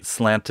slight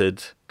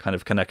slanted kind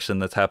of connection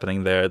that's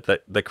happening there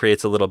that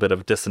creates a little bit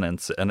of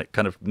dissonance, and it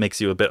kind of makes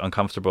you a bit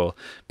uncomfortable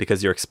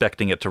because you're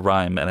expecting it to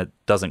rhyme and it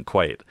doesn't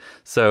quite.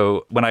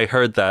 So when I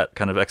heard that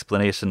kind of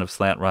explanation of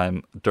slant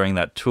rhyme during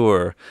that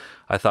tour,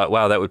 I thought,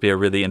 wow, that would be a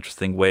really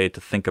interesting way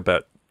to think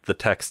about the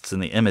texts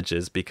and the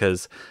images,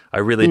 because I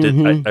really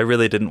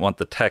didn't want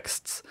the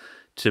texts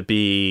to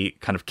be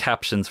kind of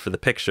captions for the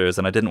pictures,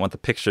 and I didn't want the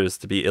pictures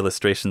to be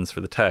illustrations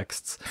for the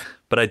texts.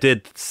 But I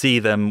did see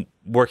them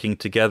working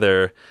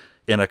together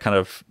in a kind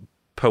of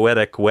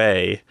poetic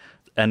way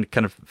and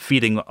kind of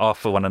feeding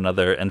off of one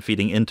another and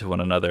feeding into one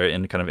another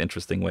in kind of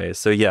interesting ways.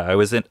 So yeah, I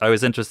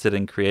was interested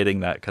in creating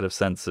that kind of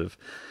sense of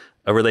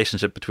a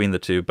relationship between the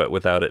two, but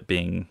without it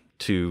being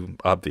too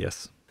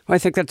obvious. Well, I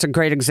think that's a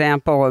great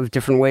example of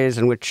different ways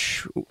in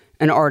which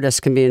an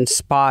artist can be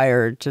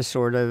inspired to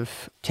sort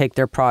of take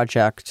their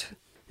project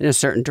in a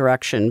certain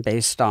direction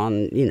based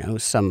on,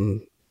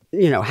 some,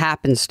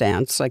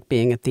 happenstance, like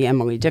being at the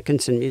Emily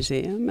Dickinson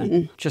Museum,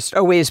 and just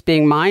always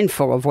being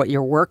mindful of what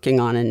you're working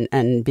on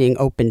and being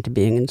open to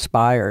being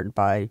inspired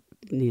by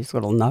these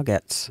little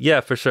nuggets. Yeah,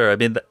 for sure. I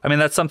mean,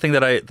 that's something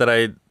that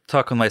I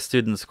talk with my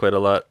students quite a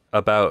lot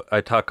about.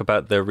 I talk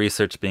about their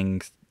research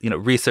being,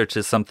 research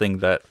is something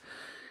that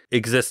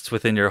exists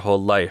within your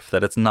whole life,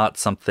 that it's not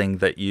something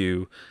that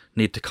you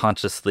need to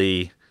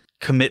consciously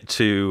commit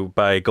to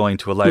by going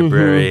to a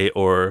library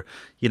or,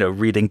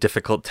 reading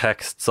difficult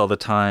texts all the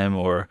time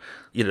or,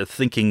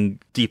 thinking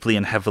deeply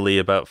and heavily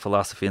about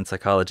philosophy and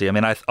psychology. I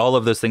mean, all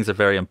of those things are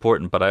very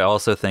important, but I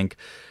also think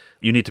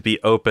you need to be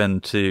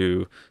open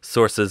to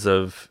sources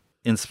of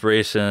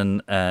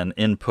inspiration and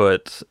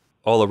input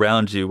all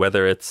around you,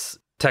 whether it's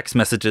text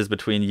messages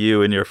between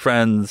you and your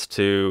friends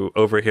to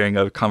overhearing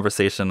a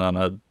conversation on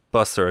a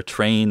bus or a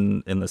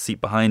train in the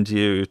seat behind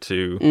you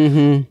to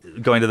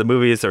going to the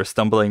movies or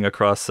stumbling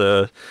across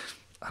a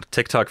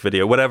TikTok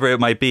video, whatever it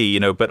might be,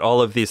 but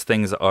all of these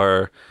things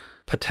are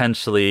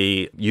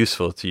potentially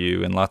useful to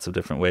you in lots of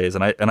different ways.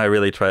 And I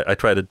really try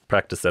to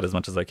practice that as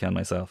much as I can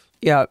myself.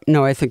 Yeah,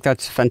 no, I think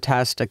that's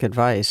fantastic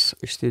advice.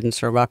 Your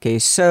students are lucky.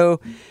 So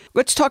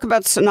let's talk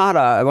about Sonata.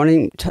 I want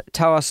you to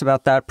tell us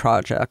about that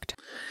project.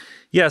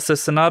 Yeah, so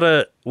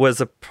Sonata was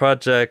a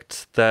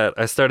project that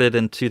I started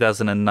in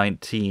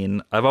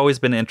 2019. I've always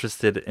been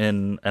interested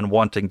in and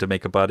wanting to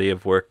make a body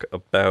of work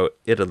about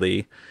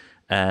Italy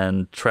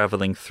and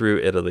traveling through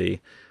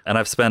Italy. And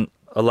I've spent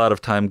a lot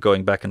of time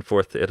going back and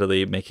forth to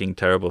Italy making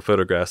terrible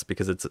photographs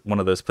because it's one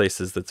of those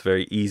places that's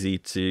very easy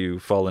to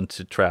fall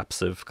into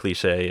traps of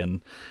cliche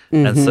and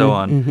so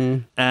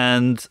on.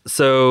 And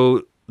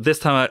so this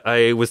time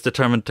I was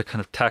determined to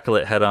kind of tackle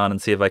it head on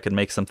and see if I could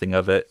make something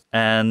of it.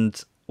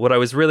 And what I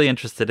was really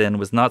interested in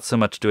was not so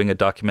much doing a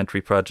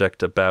documentary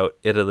project about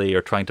Italy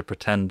or trying to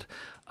pretend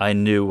I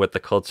knew what the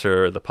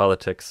culture or the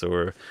politics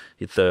or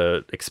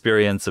the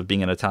experience of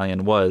being an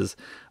Italian was,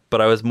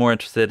 but I was more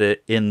interested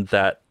in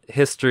that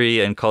history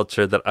and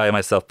culture that I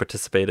myself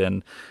participate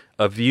in,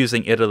 of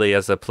using Italy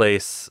as a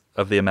place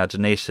of the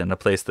imagination, a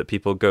place that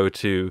people go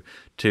to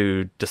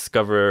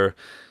discover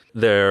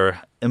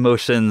their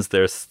emotions,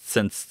 their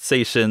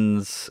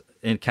sensations,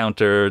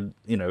 encounter,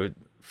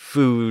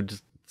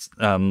 food,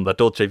 La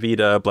Dolce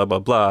Vita, blah, blah,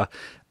 blah.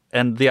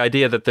 And the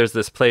idea that there's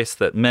this place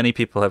that many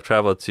people have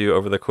traveled to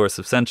over the course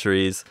of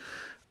centuries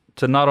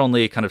to not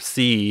only kind of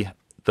see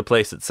the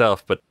place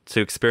itself, but to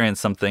experience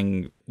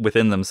something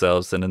within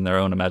themselves and in their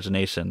own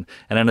imagination.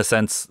 And in a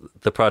sense,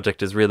 the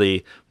project is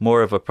really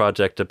more of a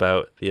project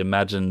about the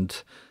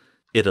imagined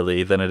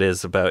Italy than it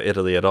is about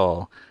Italy at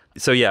all.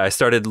 So yeah, I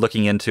started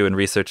looking into and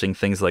researching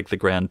things like the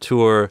Grand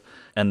Tour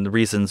and the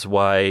reasons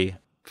why,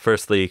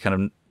 firstly, kind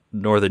of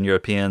Northern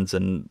Europeans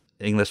and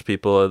English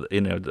people,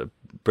 the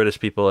British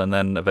people, and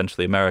then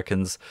eventually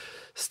Americans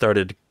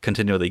started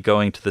continually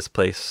going to this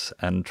place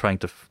and trying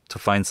to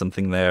find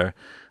something there,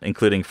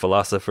 including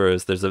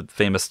philosophers. There's a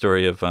famous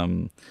story of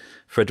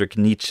Friedrich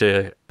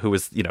Nietzsche, who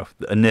was,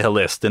 a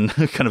nihilist and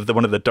kind of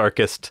one of the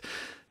darkest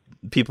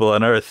people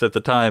on earth at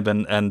the time,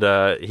 and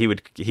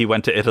he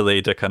went to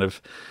Italy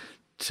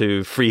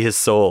to free his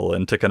soul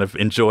and to kind of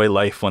enjoy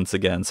life once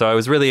again. So I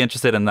was really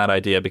interested in that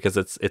idea because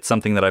it's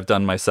something that I've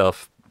done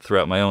myself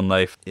throughout my own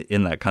life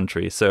in that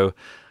country. So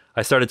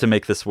I started to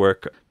make this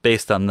work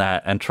based on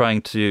that and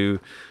trying to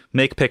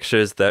make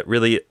pictures that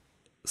really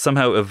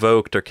somehow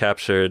evoked or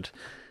captured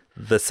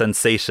the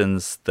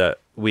sensations that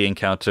we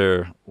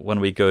encounter when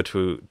we go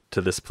to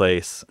this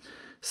place.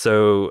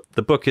 So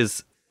the book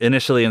is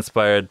initially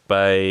inspired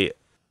by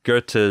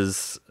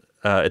Goethe's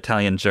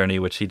Italian journey,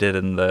 which he did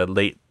in the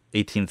late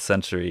 18th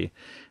century.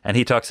 And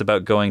he talks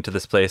about going to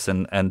this place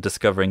and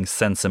discovering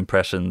sense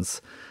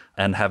impressions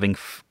and having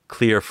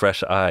clear,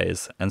 fresh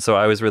eyes. And so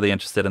I was really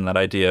interested in that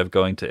idea of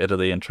going to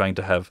Italy and trying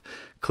to have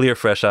clear,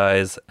 fresh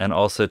eyes, and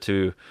also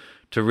to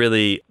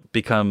really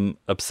become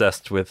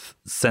obsessed with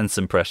sense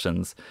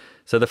impressions.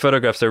 So the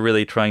photographs are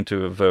really trying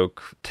to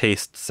evoke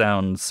taste,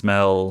 sound,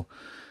 smell,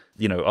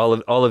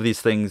 all of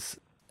these things,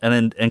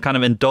 and kind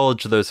of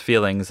indulge those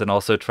feelings, and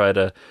also try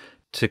to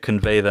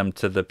convey them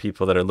to the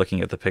people that are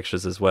looking at the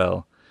pictures as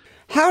well.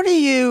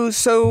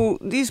 So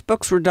these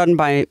books were done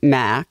by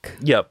Mack.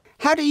 Yep.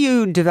 How do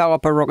you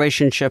develop a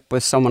relationship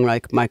with someone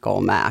like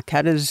Michael Mack?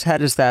 How does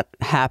that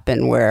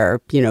happen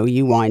where,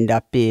 you wind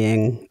up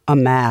being a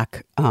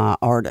Mack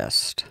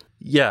artist?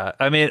 Yeah,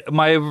 I mean,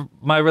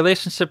 my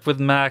relationship with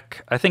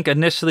Mack, I think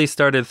initially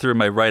started through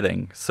my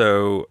writing.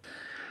 So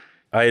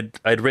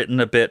I'd written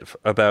a bit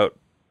about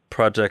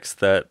projects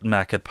that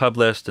Mac had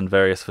published and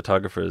various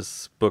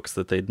photographers' books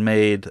that they'd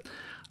made.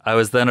 I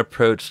was then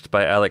approached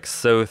by Alex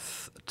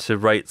Soth to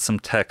write some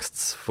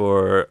texts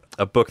for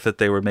a book that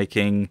they were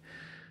making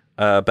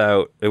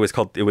about, it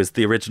was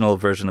the original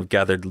version of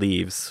Gathered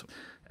Leaves.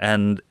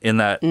 And in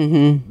that,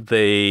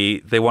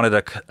 they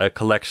wanted a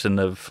collection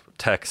of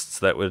texts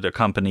that would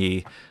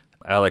accompany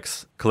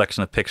Alex's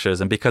collection of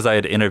pictures. And because I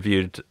had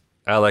interviewed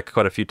Alec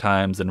quite a few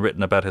times and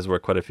written about his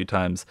work quite a few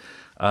times,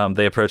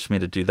 they approached me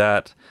to do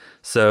that.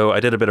 So I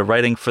did a bit of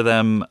writing for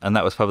them, and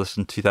that was published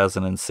in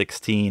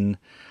 2016.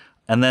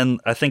 And then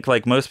I think,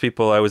 like most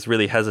people, I was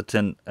really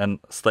hesitant and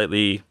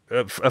slightly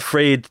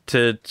afraid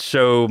to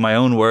show my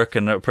own work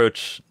and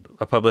approach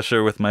a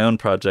publisher with my own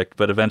project,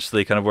 but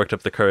eventually kind of worked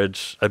up the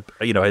courage.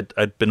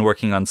 I'd been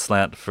working on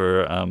Slant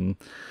for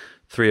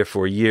 3 or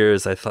 4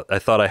 years. I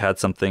thought I had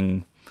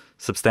something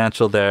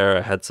substantial there.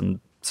 I had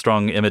some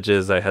strong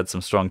images, I had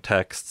some strong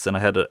texts, and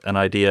I had an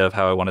idea of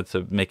how I wanted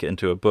to make it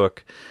into a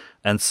book.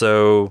 And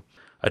so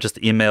I just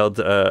emailed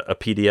a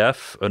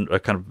PDF, a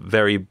kind of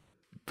very,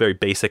 very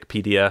basic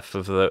PDF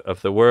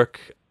of the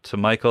work to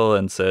Michael,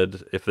 and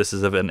said, if this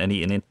is of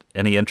any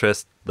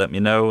interest, let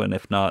me know, and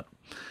if not,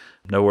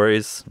 no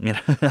worries.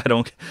 I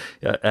don't.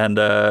 And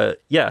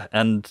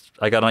and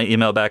I got an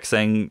email back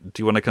saying,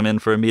 do you want to come in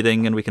for a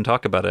meeting and we can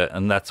talk about it?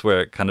 And that's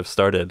where it kind of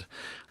started.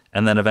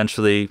 And then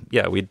eventually,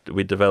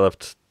 we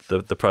developed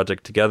the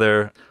project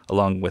together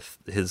along with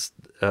his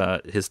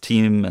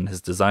team and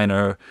his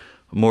designer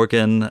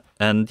Morgan.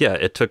 And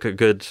it took a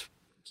good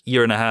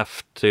year and a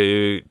half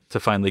to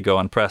finally go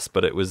on press,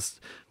 but it was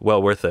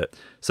well worth it.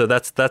 So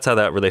that's how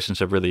that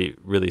relationship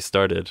really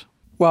started.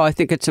 Well, I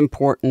think it's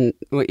important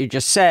what you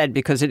just said,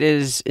 because it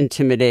is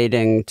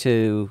intimidating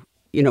to,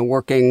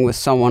 working with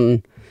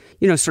someone,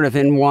 sort of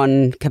in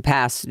one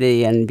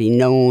capacity and be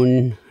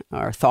known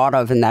or thought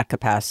of in that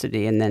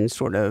capacity, and then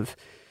sort of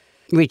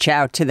reach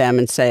out to them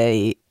and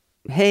say,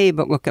 hey,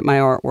 but look at my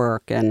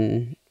artwork.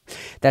 And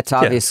that's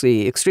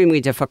obviously extremely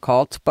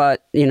difficult,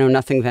 but,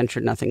 nothing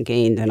ventured, nothing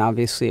gained. And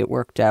obviously it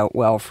worked out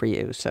well for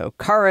you. So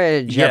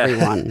courage,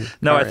 everyone.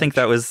 No, courage. I think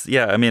that was,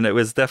 it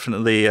was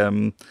definitely,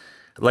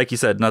 like you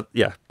said,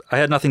 I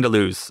had nothing to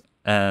lose,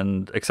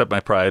 and except my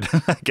pride,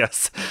 I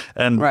guess.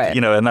 And, right.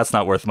 And that's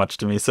not worth much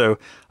to me. So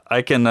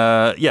I can,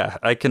 I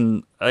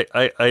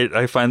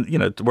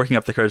find, working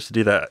up the courage to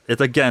do that.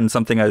 It's, again,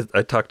 something I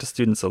talk to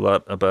students a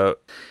lot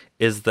about,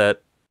 is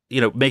that,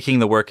 making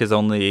the work is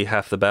only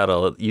half the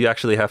battle. You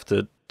actually have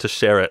to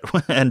share it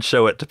and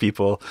show it to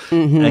people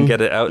and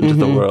get it out into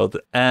the world.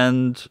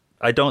 And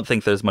I don't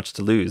think there's much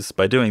to lose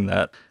by doing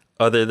that,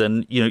 other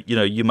than,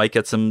 you might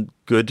get some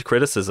good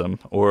criticism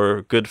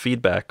or good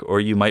feedback, or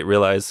you might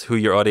realize who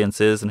your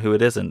audience is and who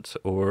it isn't,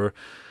 or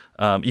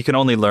you can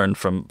only learn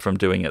from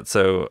doing it.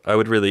 So I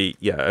would really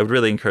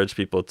encourage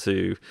people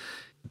to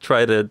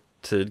try to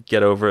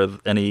get over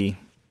any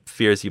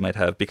fears you might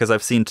have, because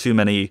I've seen too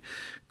many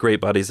great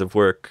bodies of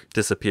work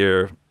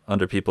disappear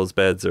under people's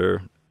beds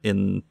or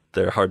in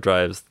their hard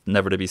drives,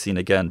 never to be seen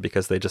again,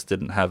 because they just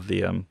didn't have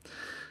the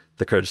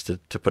courage to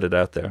put it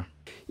out there.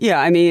 Yeah,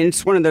 I mean,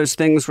 it's one of those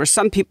things where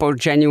some people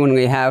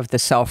genuinely have the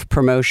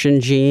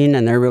self-promotion gene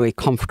and they're really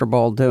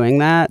comfortable doing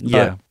that.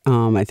 Yeah.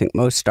 But I think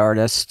most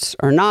artists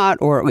are not,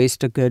 or at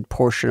least a good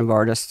portion of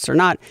artists are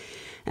not.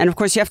 And of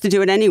course, you have to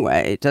do it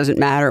anyway. It doesn't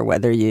matter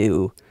whether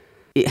I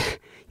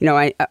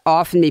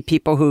often meet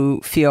people who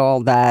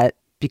feel that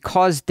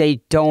because they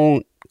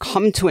don't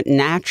come to it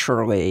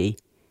naturally,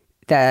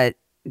 that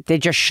they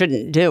just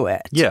shouldn't do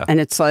it. Yeah.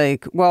 And it's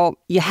like, well,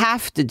 you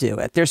have to do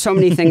it. There's so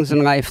many things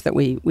in life that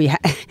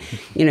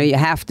you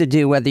have to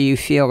do, whether you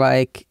feel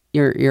like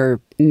you're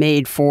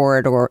made for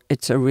it or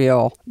it's a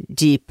real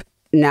deep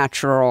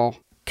natural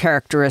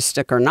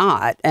characteristic or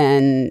not.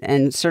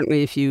 And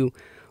certainly if you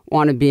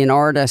want to be an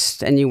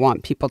artist and you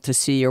want people to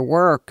see your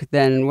work,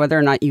 then whether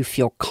or not you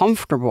feel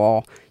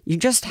comfortable, you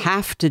just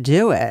have to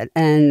do it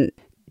and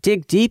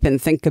dig deep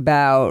and think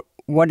about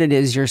what it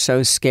is you're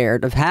so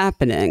scared of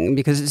happening,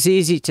 because it's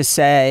easy to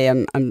say,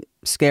 I'm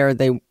scared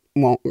they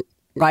won't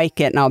like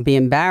it and I'll be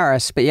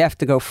embarrassed, but you have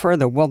to go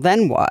further. Well,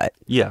 then what?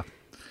 Yeah.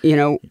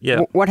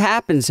 What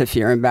happens if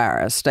you're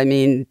embarrassed? I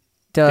mean,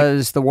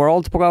 does the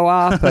world blow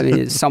up? I mean,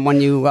 is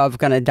someone you love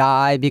going to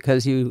die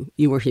because you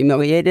were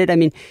humiliated? I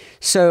mean,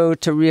 so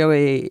to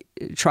really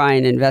try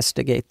and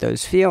investigate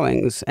those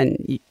feelings,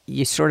 and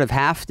you sort of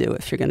have to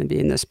if you're going to be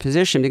in this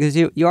position, because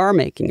you are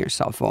making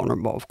yourself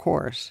vulnerable, of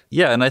course.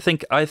 Yeah, and I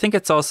think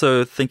it's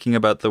also thinking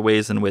about the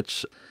ways in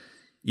which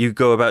you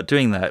go about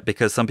doing that,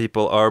 because some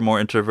people are more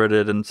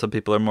introverted and some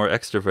people are more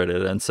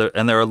extroverted,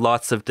 and there are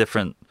lots of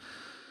different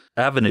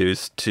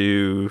avenues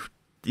to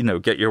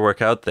get your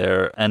work out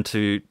there and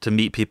to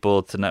meet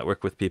people, to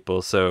network with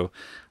people. So,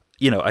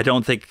 I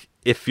don't think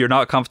if you're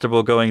not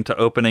comfortable going to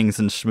openings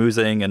and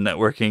schmoozing and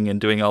networking and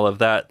doing all of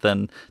that,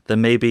 then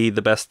maybe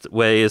the best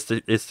way is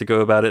to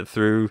go about it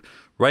through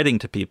writing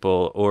to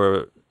people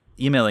or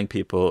emailing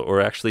people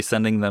or actually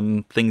sending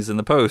them things in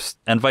the post,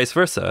 and vice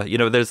versa.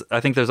 I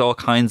think there's all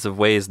kinds of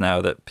ways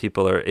now that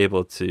people are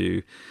able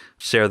to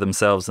share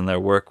themselves and their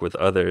work with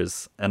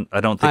others. And I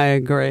don't think I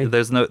agree.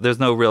 There's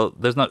no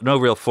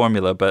real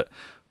formula, but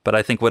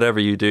I think whatever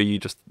you do,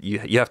 you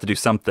have to do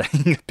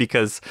something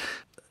because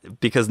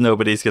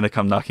nobody's going to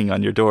come knocking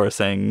on your door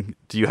saying,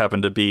 "Do you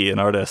happen to be an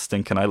artist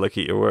and can I look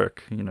at your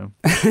work?"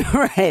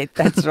 Right,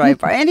 that's right.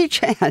 By any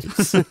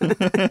chance.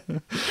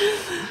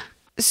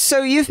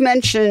 So you've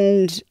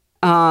mentioned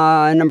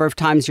a number of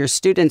times your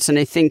students, and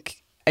I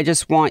think I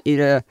just want you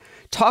to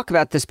talk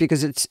about this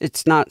because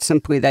it's not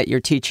simply that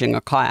you're teaching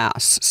a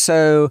class.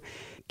 So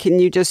can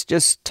you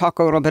just talk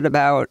a little bit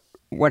about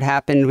what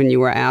happened when you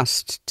were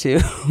asked to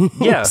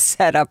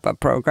set up a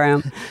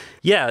program?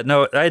 Yeah,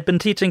 no, I had been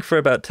teaching for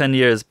about 10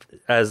 years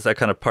as a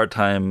kind of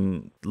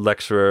part-time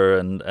lecturer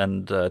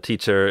and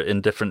teacher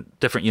in different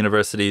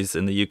universities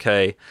in the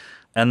UK.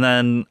 And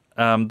then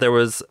there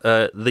was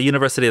the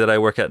university that I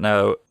work at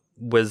now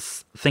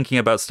was thinking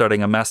about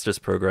starting a master's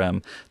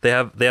program. They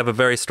have a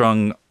very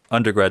strong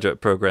undergraduate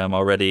program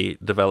already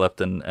developed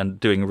and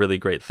doing really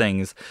great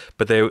things,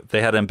 but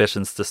they had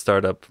ambitions to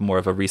start up more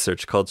of a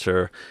research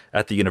culture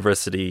at the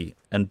university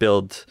and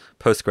build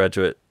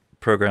postgraduate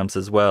programs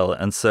as well.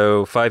 And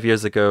so 5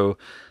 years ago,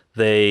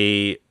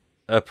 they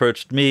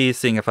approached me,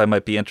 seeing if I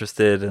might be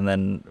interested, and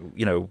then,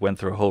 went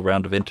through a whole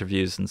round of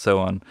interviews and so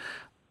on.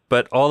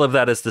 But all of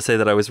that is to say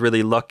that I was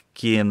really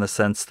lucky in the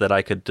sense that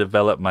I could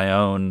develop my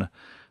own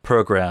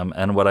program,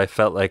 and what I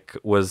felt like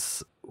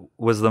was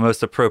the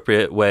most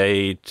appropriate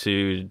way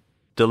to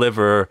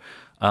deliver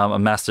a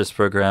master's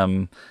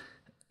program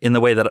in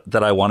the way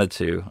that I wanted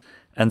to.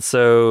 And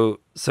so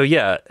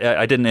yeah,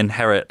 I didn't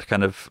inherit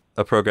kind of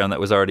a program that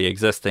was already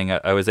existing.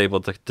 I was able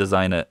to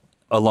design it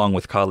along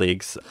with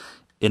colleagues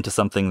into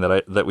something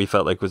that we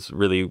felt like was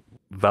really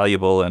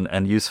valuable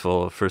and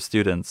useful for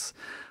students.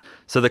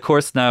 So the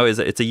course now it's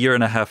a 1.5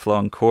 year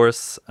long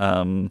course.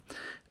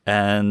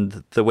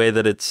 And the way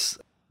that it's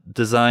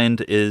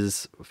designed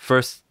is,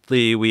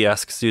 firstly, we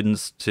ask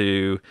students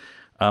to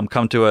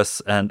come to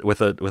us and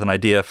with an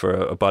idea for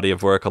a body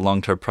of work, a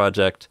long-term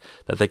project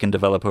that they can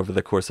develop over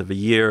the course of a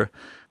year.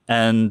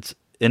 And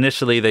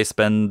initially, they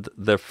spend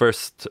their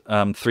first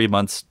 3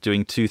 months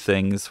doing two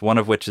things, one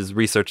of which is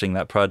researching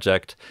that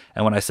project.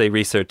 And when I say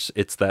research,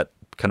 it's that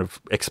kind of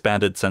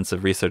expanded sense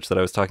of research that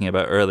I was talking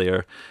about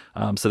earlier.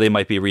 So they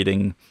might be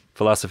reading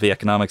philosophy,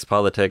 economics,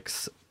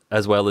 politics,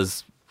 as well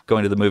as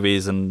going to the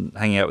movies and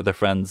hanging out with their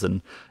friends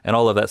and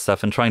all of that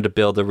stuff, and trying to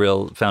build a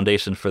real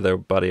foundation for their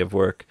body of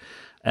work.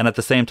 And at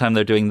the same time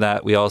they're doing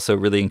that, we also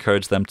really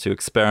encourage them to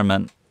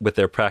experiment with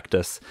their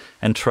practice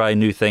and try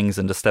new things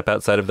and to step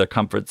outside of their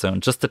comfort zone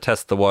just to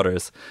test the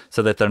waters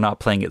so that they're not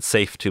playing it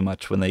safe too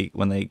much when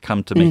they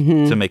come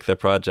to make their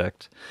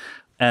project.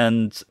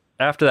 And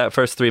after that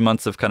first 3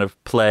 months of kind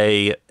of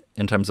play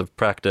in terms of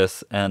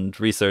practice and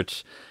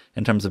research,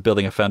 in terms of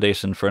building a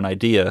foundation for an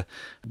idea,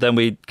 then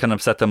we kind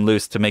of set them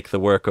loose to make the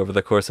work over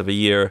the course of a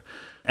year.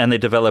 And they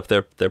develop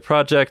their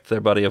project,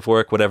 their body of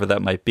work, whatever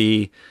that might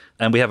be.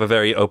 And we have a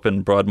very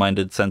open,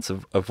 broad-minded sense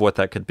of what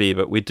that could be.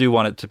 But we do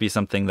want it to be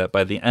something that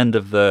by the end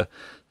of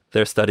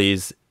their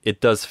studies,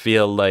 it does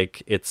feel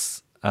like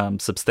it's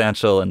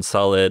substantial and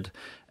solid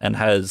and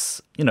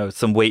has,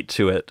 some weight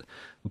to it,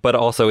 but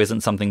also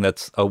isn't something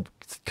that's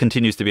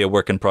continues to be a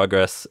work in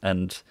progress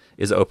and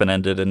is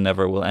open-ended and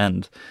never will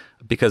end.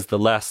 Because the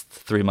last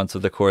 3 months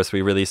of the course,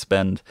 we really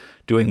spend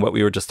doing what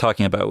we were just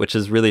talking about, which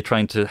is really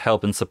trying to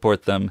help and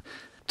support them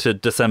to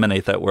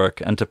disseminate that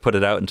work and to put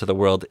it out into the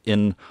world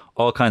in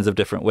all kinds of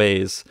different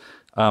ways,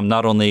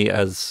 not only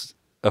as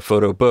a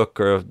photo book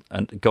or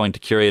going to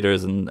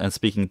curators and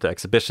speaking to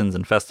exhibitions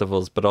and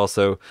festivals, but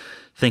also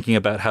thinking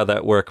about how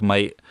that work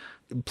might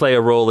play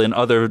a role in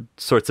other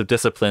sorts of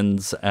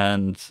disciplines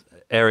and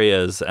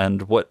areas,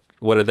 and what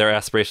are their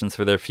aspirations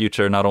for their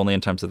future, not only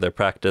in terms of their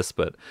practice,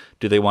 but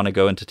do they want to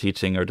go into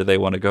teaching, or do they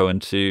want to go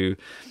into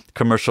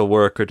commercial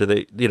work, or do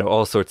they,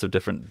 all sorts of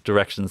different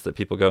directions that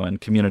people go in,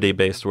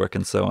 community-based work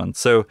and so on.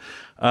 So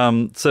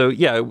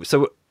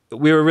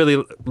we were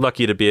really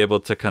lucky to be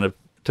able to kind of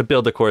to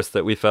build a course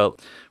that we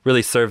felt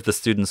really served the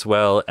students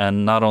well,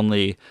 and not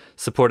only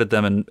supported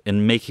them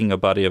in making a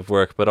body of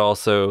work, but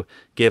also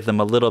gave them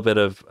a little bit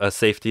of a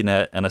safety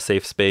net and a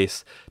safe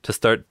space to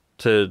start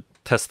to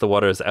test the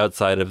waters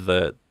outside of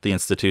the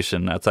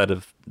institution, outside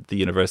of the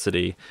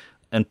university,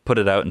 and put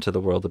it out into the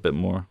world a bit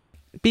more.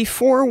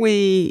 Before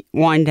we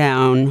wind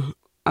down,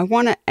 I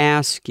want to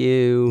ask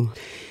you,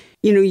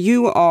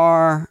 you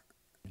are,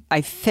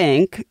 I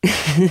think,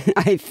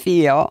 I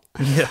feel,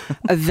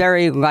 a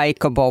very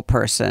likable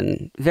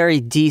person, very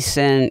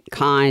decent,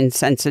 kind,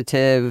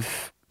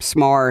 sensitive,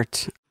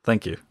 smart.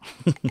 Thank you.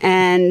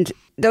 And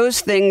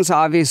those things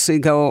obviously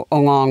go a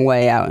long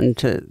way out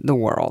into the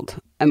world.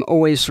 I'm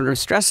always sort of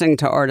stressing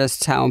to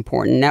artists how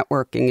important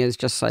networking is.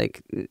 Just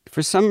like,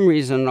 for some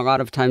reason, a lot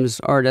of times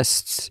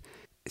artists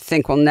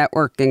think, well,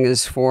 networking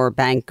is for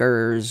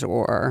bankers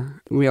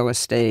or real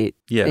estate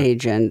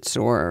agents,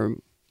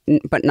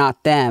 but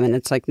not them. And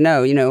it's like,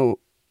 no,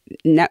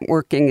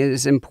 networking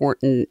is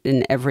important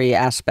in every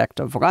aspect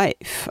of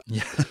life.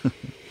 Yeah.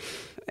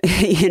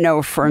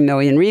 For a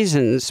million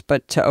reasons,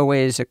 but to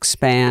always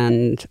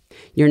expand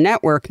your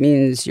network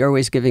means you're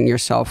always giving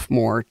yourself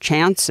more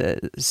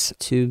chances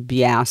to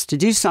be asked to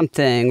do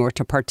something or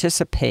to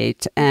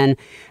participate. And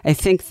I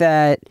think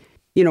that,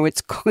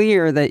 it's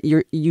clear that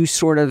you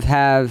sort of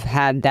have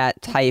had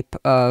that type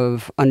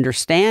of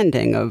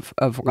understanding of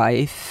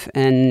life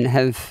and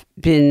have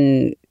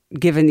been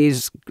given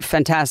these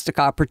fantastic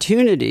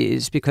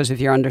opportunities because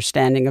of your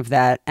understanding of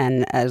that.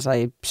 And as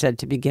I said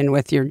to begin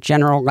with, your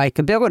general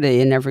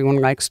likability, and everyone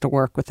likes to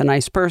work with a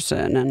nice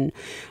person.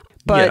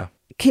 But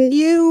Can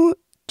you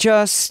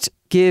just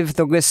give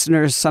the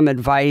listeners some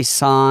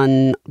advice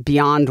on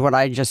beyond what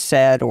I just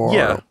said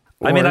or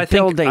I think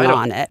building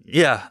on it?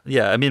 Yeah.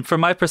 I mean, from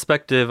my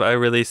perspective, I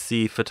really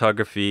see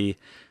photography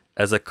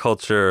as a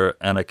culture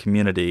and a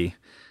community.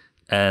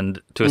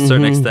 And to a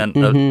certain extent,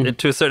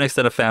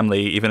 a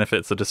family, even if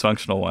it's a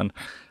dysfunctional one.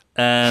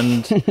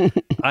 And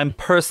I'm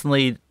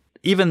personally,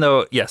 even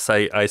though, yes,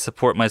 I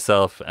support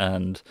myself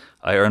and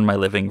I earn my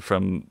living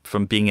from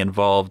being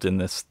involved in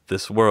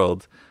this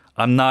world,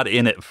 I'm not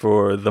in it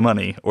for the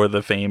money or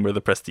the fame or the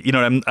prestige.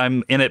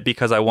 I'm in it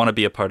because I want to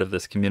be a part of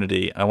this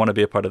community. I want to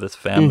be a part of this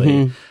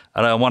family.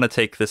 And I want to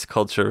take this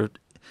culture,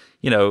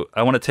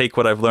 I want to take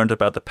what I've learned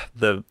about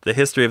the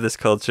history of this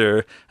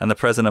culture and the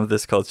present of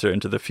this culture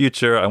into the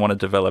future. I want to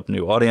develop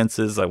new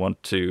audiences. I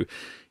want to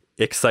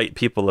excite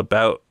people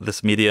about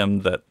this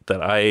medium that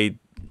I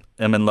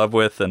am in love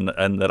with and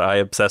that I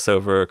obsess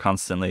over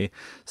constantly.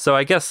 So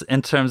I guess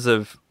in terms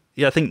of,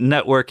 I think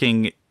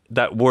networking,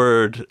 that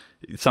word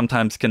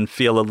sometimes can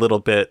feel a little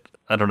bit,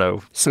 I don't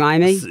know,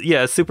 slimy.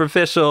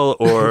 Superficial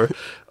or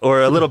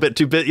a little bit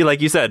too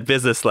like you said,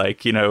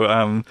 business-like,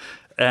 it's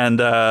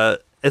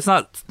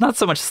not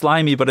so much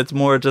slimy, but it's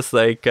more just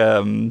like,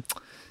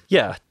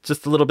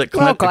 just a little bit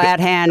clinical,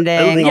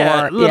 glad-handing,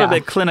 a little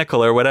bit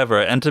clinical or whatever.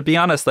 And to be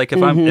honest, like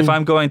if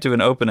I'm going to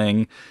an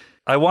opening,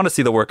 I want to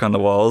see the work on the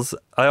walls.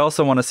 I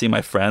also want to see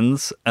my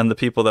friends and the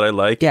people that I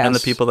like and the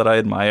people that I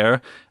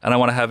admire, and I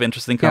want to have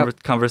interesting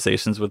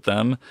conversations with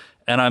them.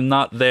 And I'm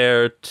not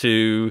there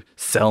to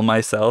sell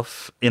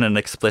myself in an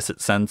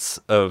explicit sense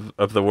of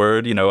the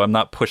word. I'm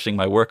not pushing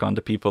my work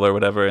onto people or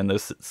whatever in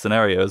those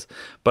scenarios.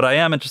 But I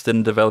am interested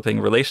in developing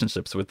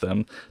relationships with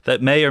them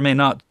that may or may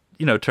not,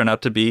 turn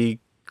out to be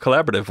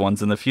collaborative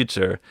ones in the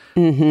future.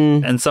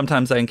 And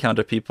sometimes I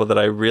encounter people that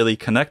I really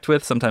connect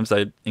with. Sometimes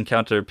I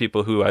encounter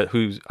people who I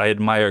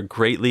admire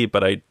greatly,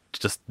 but I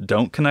just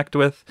don't connect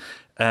with.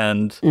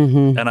 And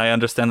I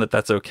understand that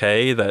that's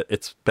okay, that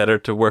it's better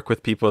to work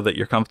with people that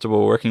you're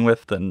comfortable working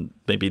with than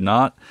maybe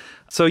not.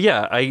 So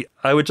I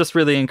would just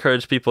really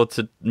encourage people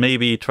to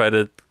maybe try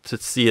to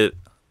see it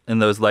in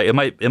those light.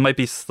 It might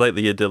be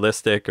slightly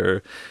idealistic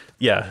or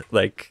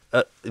like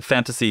a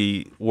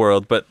fantasy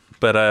world, but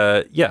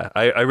I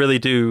really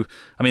do.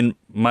 I mean,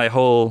 my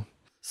whole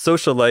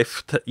social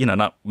life,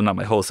 not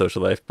my whole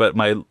social life, but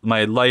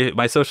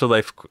my social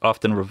life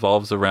often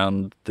revolves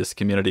around this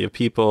community of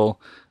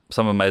people.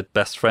 Some of my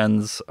best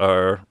friends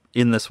are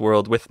in this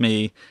world with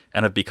me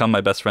and have become my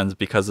best friends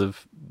because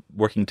of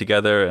working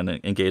together and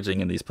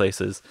engaging in these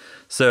places.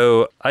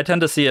 So I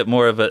tend to see it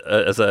more of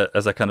as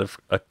a kind of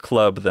a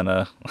club than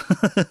a,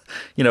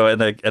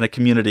 and a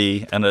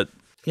community and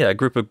a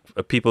group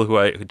of people who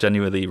I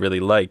genuinely really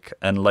like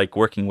and like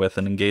working with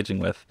and engaging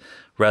with,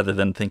 rather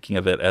than thinking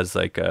of it as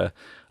like a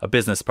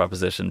business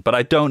proposition. But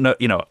I don't know,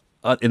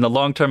 in the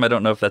long term, I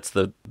don't know if that's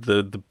the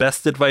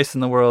best advice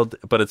in the world,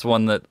 but it's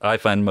one that I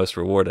find most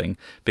rewarding,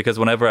 because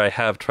whenever I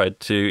have tried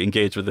to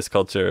engage with this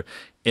culture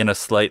in a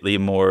slightly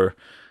more,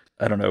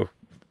 I don't know,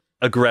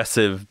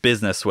 aggressive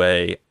business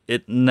way,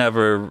 it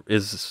never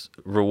is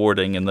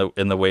rewarding in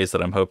the ways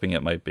that I'm hoping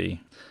it might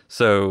be.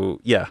 So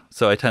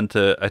I tend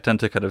to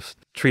kind of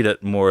treat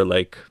it more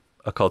like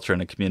a culture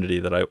and a community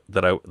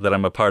that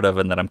I'm a part of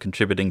and that I'm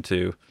contributing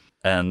to,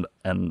 and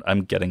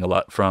I'm getting a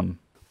lot from.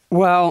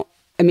 Well,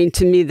 I mean,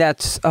 to me,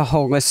 that's a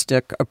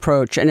holistic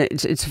approach, and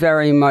it's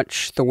very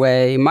much the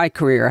way my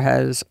career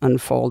has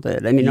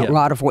unfolded. I mean, a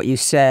lot of what you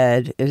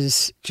said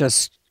is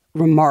just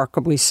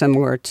remarkably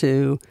similar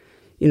to,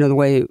 the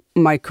way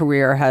my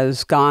career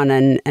has gone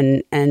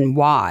and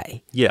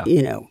why.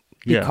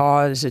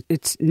 Because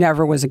it's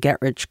never was a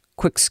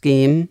get-rich-quick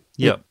scheme.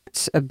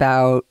 It's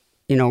about,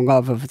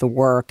 love of the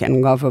work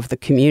and love of the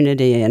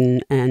community.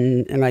 And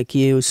like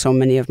you, so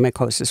many of my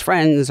closest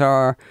friends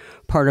are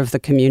part of the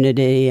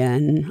community.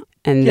 And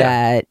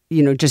that,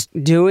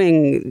 just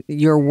doing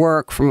your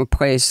work from a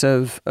place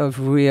of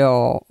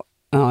real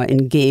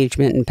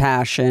engagement and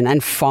passion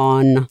and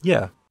fun.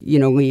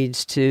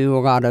 Leads to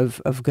a lot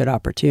of good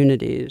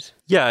opportunities.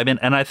 Yeah, I mean,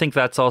 and I think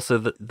that's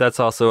also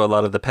a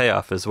lot of the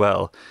payoff as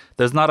well.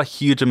 There's not a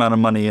huge amount of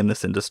money in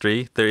this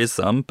industry. There is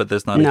some, but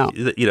there's not.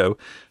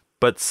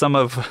 But some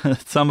of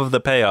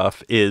the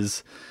payoff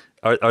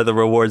are the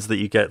rewards that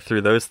you get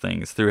through those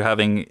things, through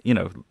having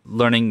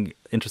learning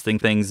interesting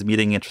things,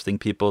 meeting interesting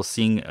people,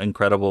 seeing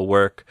incredible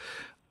work,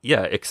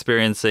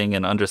 experiencing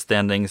and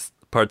understanding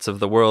parts of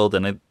the world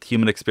and a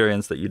human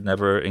experience that you'd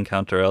never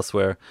encounter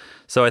elsewhere.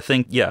 So I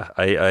think,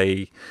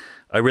 I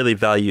really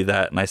value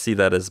that, and I see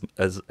that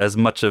as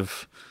much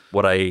of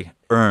what I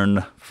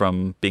earn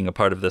from being a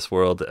part of this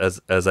world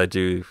as I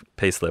do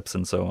payslips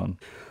and so on.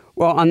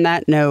 Well, on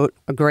that note,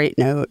 a great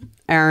note,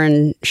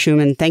 Aaron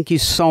Schumann, thank you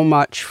so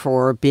much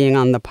for being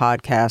on the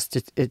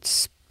podcast.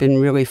 It's been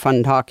really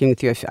fun talking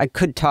with you. I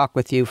could talk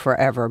with you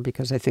forever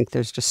because I think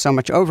there's just so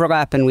much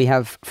overlap and we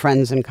have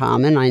friends in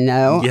common, I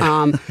know.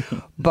 Yeah.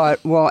 But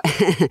we'll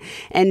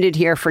end it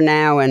here for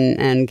now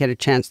and get a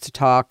chance to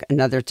talk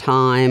another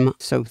time.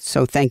 So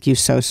thank you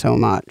so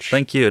much.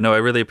 Thank you. No, I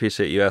really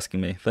appreciate you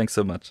asking me. Thanks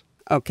so much.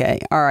 Okay.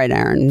 All right,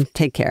 Aaron.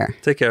 Take care.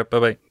 Take care.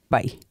 Bye-bye.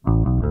 Bye.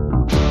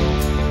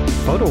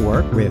 Photo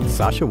Work with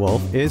Sasha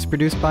Wolf is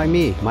produced by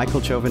me,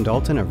 Michael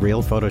Chauvin-Dalton of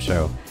Real Photo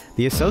Show.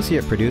 The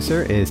associate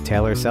producer is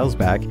Taylor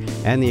Selsback,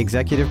 and the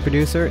executive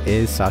producer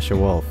is Sasha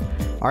Wolf.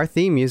 Our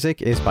theme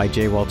music is by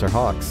J. Walter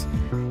Hawks.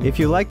 If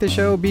you like the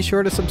show, be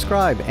sure to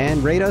subscribe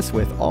and rate us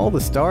with all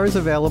the stars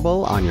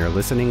available on your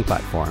listening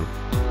platform.